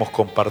 Te hemos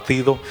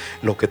compartido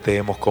lo que te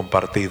hemos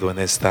compartido en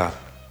esta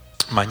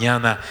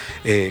mañana,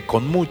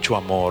 con mucho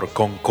amor,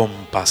 con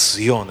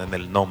compasión, en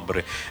el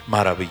nombre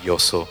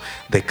maravilloso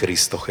de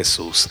Cristo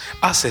Jesús.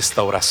 Haz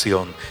esta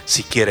oración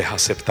si quieres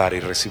aceptar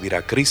y recibir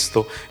a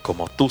Cristo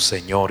como tu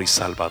Señor y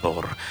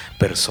Salvador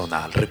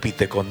personal.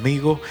 Repite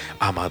conmigo: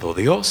 amado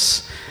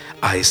Dios,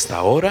 a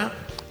esta hora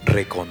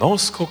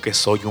reconozco que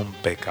soy un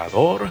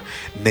pecador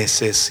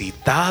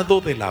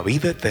necesitado de la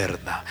vida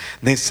eterna,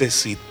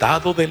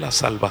 necesitado de la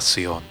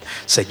salvación.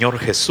 Señor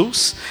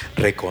Jesús,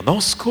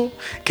 reconozco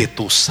que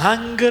tu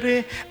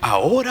sangre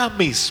ahora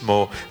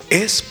mismo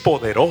es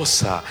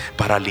poderosa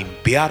para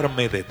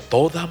limpiarme de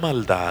toda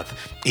maldad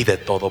y de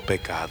todo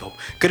pecado.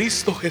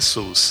 Cristo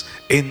Jesús,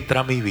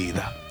 entra a mi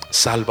vida.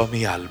 Salva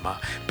mi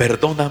alma,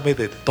 perdóname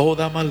de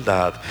toda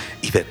maldad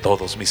y de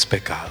todos mis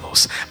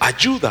pecados.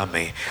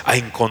 Ayúdame a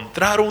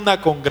encontrar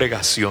una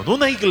congregación,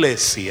 una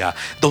iglesia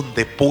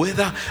donde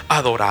pueda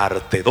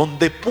adorarte,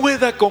 donde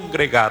pueda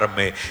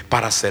congregarme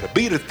para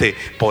servirte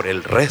por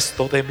el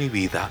resto de mi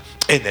vida.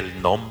 En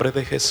el nombre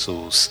de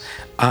Jesús.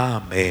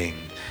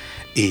 Amén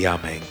y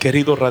amén.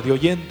 Querido radio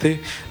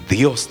oyente,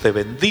 Dios te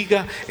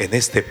bendiga. En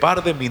este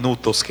par de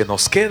minutos que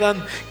nos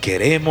quedan,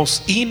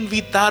 queremos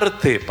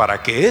invitarte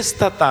para que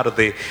esta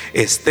tarde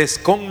estés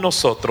con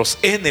nosotros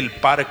en el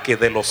Parque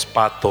de los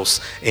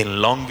Patos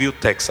en Longview,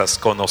 Texas,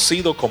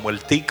 conocido como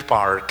el Tick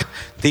Park.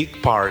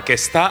 Tick Park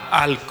está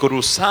al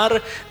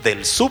cruzar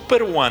del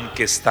Super One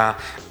que está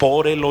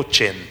por el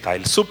 80,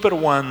 el Super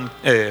One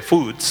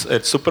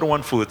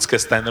Foods que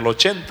está en el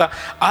 80.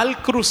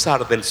 Al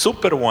cruzar del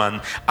Super One,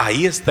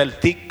 ahí está el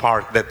Tick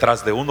Park,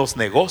 detrás de unos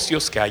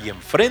negocios que hay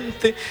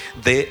enfrente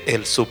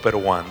del Super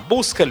One.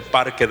 Busca el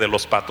Parque de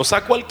los Patos.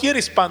 A cualquier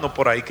hispano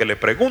por ahí que le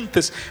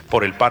preguntes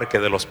por el Parque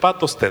de los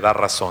Patos te da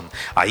razón.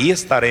 Ahí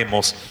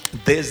estaremos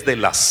desde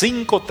las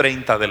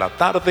 5:30 de la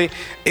tarde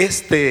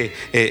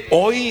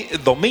hoy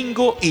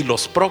domingo y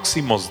los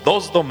próximos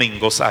 2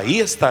 domingos. Ahí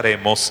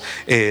estaremos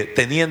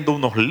teniendo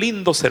unos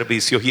lindos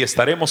servicios y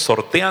estaremos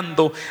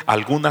sorteando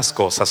algunas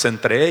cosas.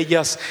 Entre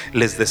ellas,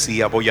 les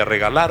decía, voy a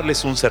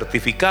regalarles un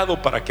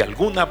certificado para que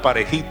alguna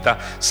parejita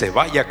se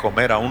vaya a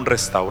comer a un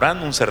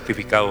restaurante, un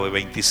certificado de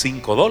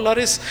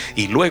 $25,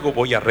 y luego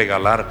voy a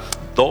regalar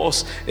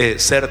 2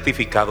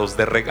 certificados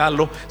de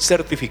regalo,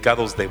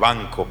 certificados de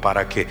banco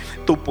para que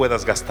tú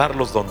puedas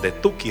gastarlos donde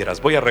tú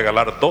quieras. Voy a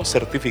regalar 2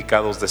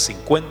 certificados de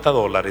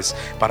 $50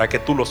 para que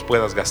tú los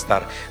puedas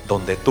gastar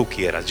donde tú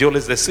quieras. Yo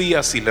les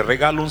decía, si le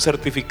regalo un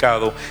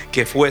certificado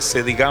que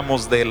fuese,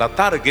 digamos, de la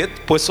Target,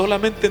 pues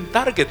solamente en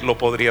Target lo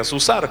podrías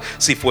usar.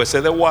 Si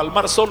fuese de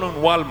Walmart, solo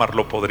en Walmart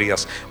lo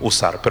podrías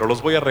usar. Pero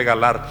los voy a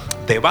regalar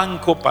de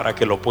banco para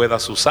que lo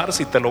puedas usar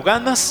si te lo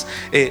ganas,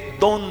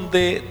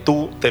 donde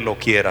tú te lo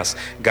quieras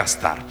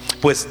gastar.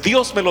 Pues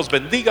Dios me los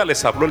bendiga.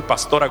 Les habló el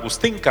pastor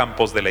Agustin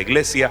Campos de la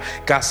Iglesia,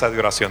 Casa de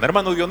Oración.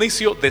 Hermano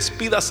Dionisio,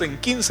 despídase en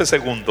 15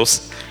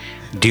 segundos.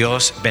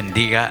 Dios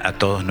bendiga a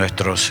todos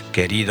nuestros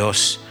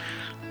queridos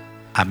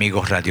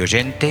amigos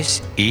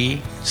radioyentes y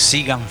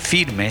sigan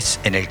firmes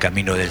en el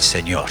camino del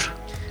Señor.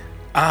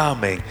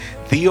 Amén.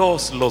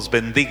 Dios los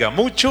bendiga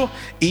mucho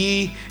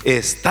y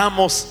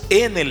estamos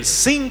en el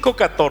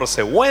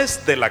 514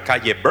 West de la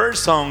calle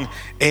Burson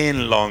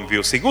en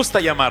Longview. Si gusta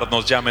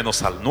llamarnos,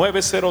 llámenos al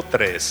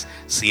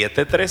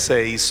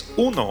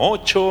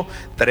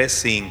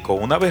 903-736-1835.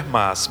 Una vez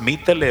más, mi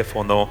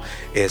teléfono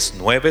es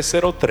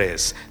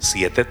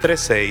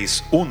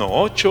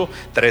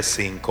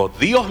 903-736-1835.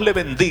 Dios le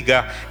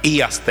bendiga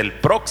y hasta el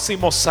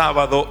próximo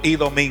sábado y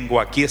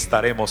domingo aquí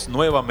estaremos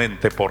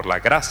nuevamente por la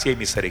gracia y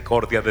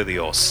misericordia de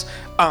Dios.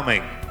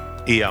 Amén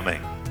y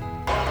amén.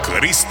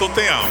 Cristo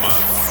te ama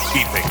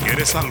y te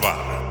quiere salvar.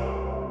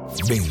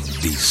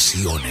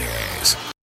 Bendiciones.